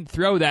didn't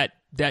throw that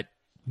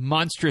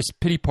monstrous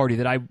pity party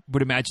that I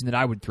would imagine that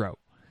I would throw.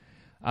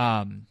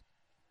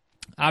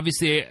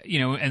 Obviously,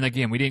 and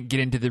again, we didn't get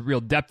into the real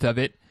depth of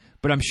it,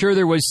 but I'm sure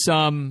there was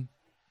some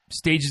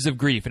stages of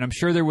grief, and I'm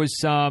sure there was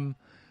some,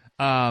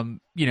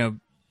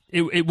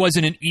 it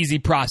wasn't an easy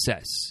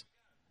process,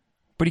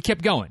 but he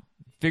kept going,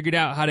 figured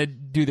out how to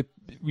do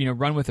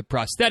run with a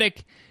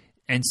prosthetic,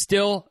 and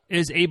still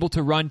is able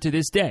to run to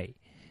this day.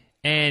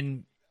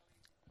 And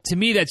to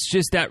me, that's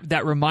just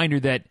that reminder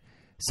that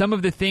some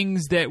of the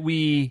things that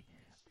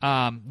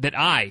I'm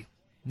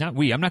not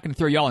going to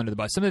throw y'all under the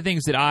bus. Some of the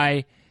things that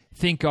I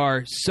think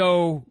are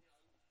so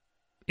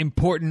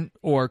important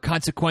or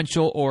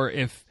consequential, or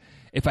if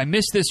I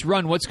miss this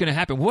run, what's going to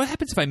happen? What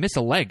happens if I miss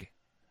a leg?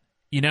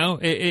 It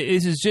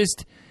is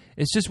just,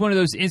 it's just one of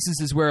those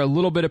instances where a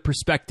little bit of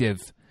perspective,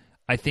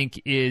 I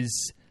think,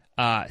 is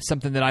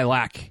something that I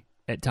lack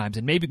at times.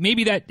 And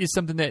maybe that is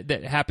something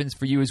that happens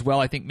for you as well.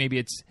 I think maybe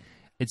it's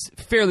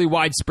fairly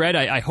widespread.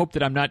 I hope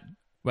that I'm not.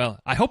 Well,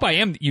 I hope I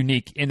am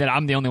unique in that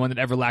I'm the only one that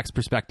ever lacks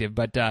perspective.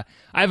 But I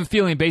have a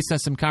feeling, based on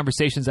some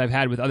conversations I've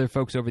had with other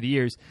folks over the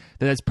years,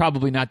 that that's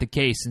probably not the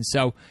case. And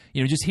so,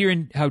 just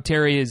hearing how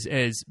Terry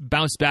has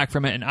bounced back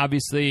from it, and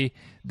obviously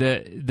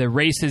the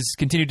race has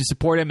continued to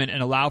support him and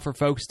allow for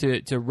folks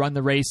to run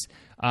the race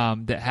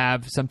that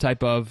have some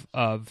type of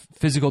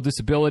physical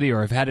disability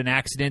or have had an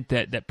accident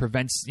that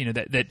prevents,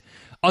 that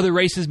other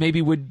races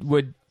maybe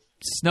would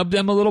snub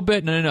them a little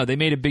bit. No. They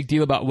made a big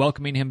deal about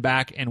welcoming him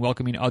back and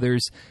welcoming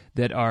others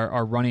that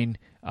are running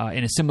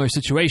in a similar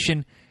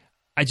situation.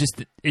 It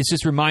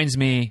just reminds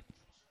me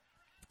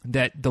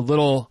that the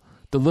little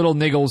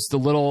niggles, the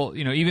little,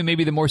 even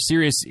maybe the more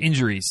serious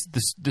injuries,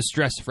 the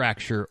stress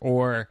fracture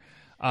or,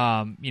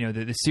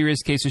 the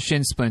serious case of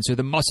shin splints or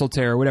the muscle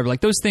tear or whatever, like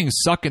those things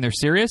suck and they're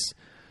serious,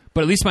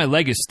 but at least my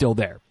leg is still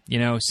there,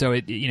 so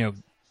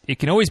it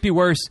can always be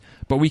worse,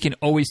 but we can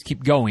always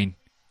keep going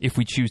if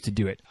we choose to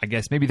do it. I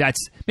guess maybe that's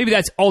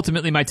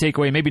ultimately my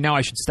takeaway. Maybe now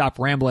I should stop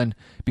rambling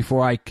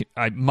before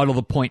I muddle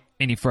the point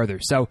any further.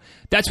 So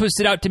that's what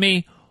stood out to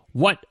me.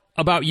 What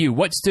about you?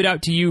 What stood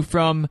out to you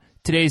from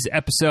today's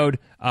episode?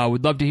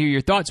 Would love to hear your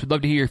thoughts. Would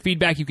love to hear your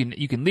feedback. You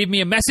can leave me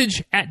a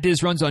message at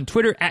DizRuns on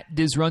Twitter, at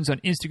DizRuns on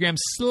Instagram.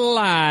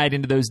 Slide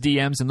into those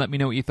DMs and let me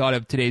know what you thought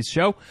of today's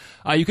show.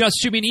 You can also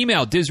shoot me an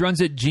email,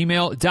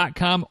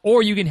 dizruns@gmail.com,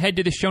 or you can head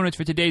to the show notes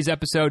for today's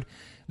episode.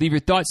 Leave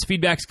your thoughts,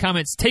 feedbacks,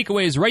 comments,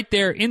 takeaways right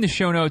there in the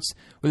show notes,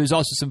 where there's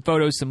also some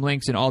photos, some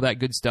links, and all that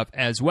good stuff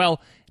as well.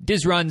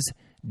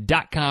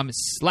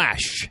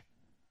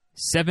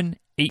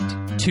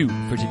 DizRuns.com/782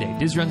 for today.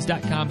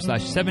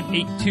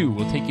 DizRuns.com/782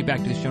 will take you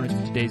back to the show notes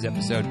for today's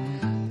episode.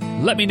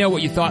 Let me know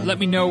what you thought. Let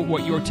me know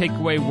what your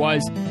takeaway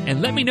was,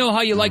 and let me know how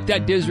you like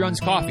that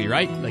DizRuns coffee,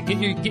 right? Like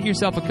get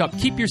yourself a cup.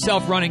 Keep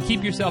yourself running.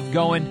 Keep yourself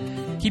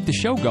going. Keep the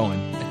show going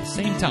at the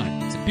same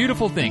time. It's a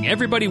beautiful thing.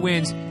 Everybody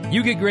wins.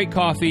 You get great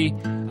coffee.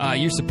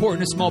 You're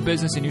supporting a small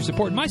business, and you're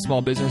supporting my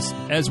small business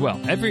as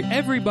well.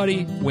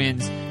 Everybody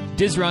wins.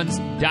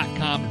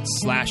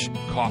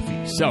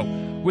 DizRuns.com/coffee. So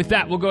with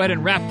that, we'll go ahead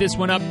and wrap this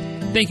one up.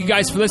 Thank you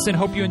guys for listening.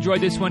 Hope you enjoyed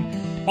this one.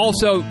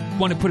 Also,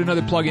 want to put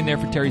another plug in there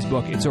for Terry's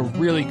book. It's a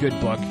really good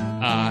book.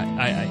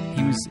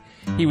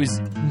 He was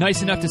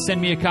nice enough to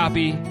send me a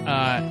copy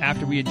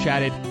after we had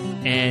chatted,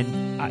 and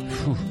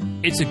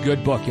it's a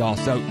good book, y'all.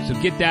 So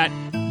get that.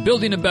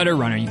 Building a Better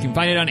Runner. You can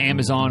find it on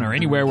Amazon or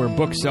anywhere where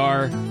books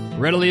are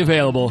readily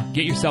available.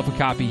 Get yourself a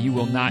copy. You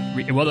will not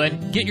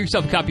then get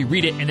yourself a copy,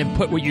 read it, and then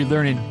put what you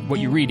learn and what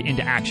you read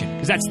into action,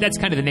 because that's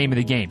kind of the name of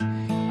the game.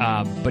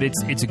 But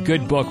it's a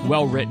good book,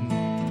 well written.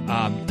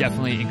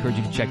 Definitely encourage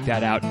you to check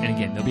that out. And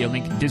again, there'll be a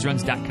link,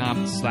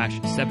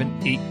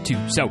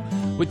 DizRuns.com/782. So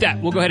with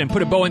that, we'll go ahead and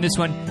put a bow on this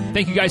one.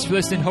 Thank you guys for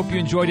listening. Hope you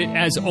enjoyed it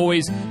as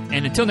always.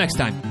 And until next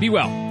time, be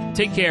well,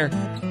 take care,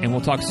 and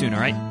we'll talk soon, all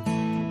right?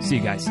 See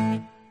you guys.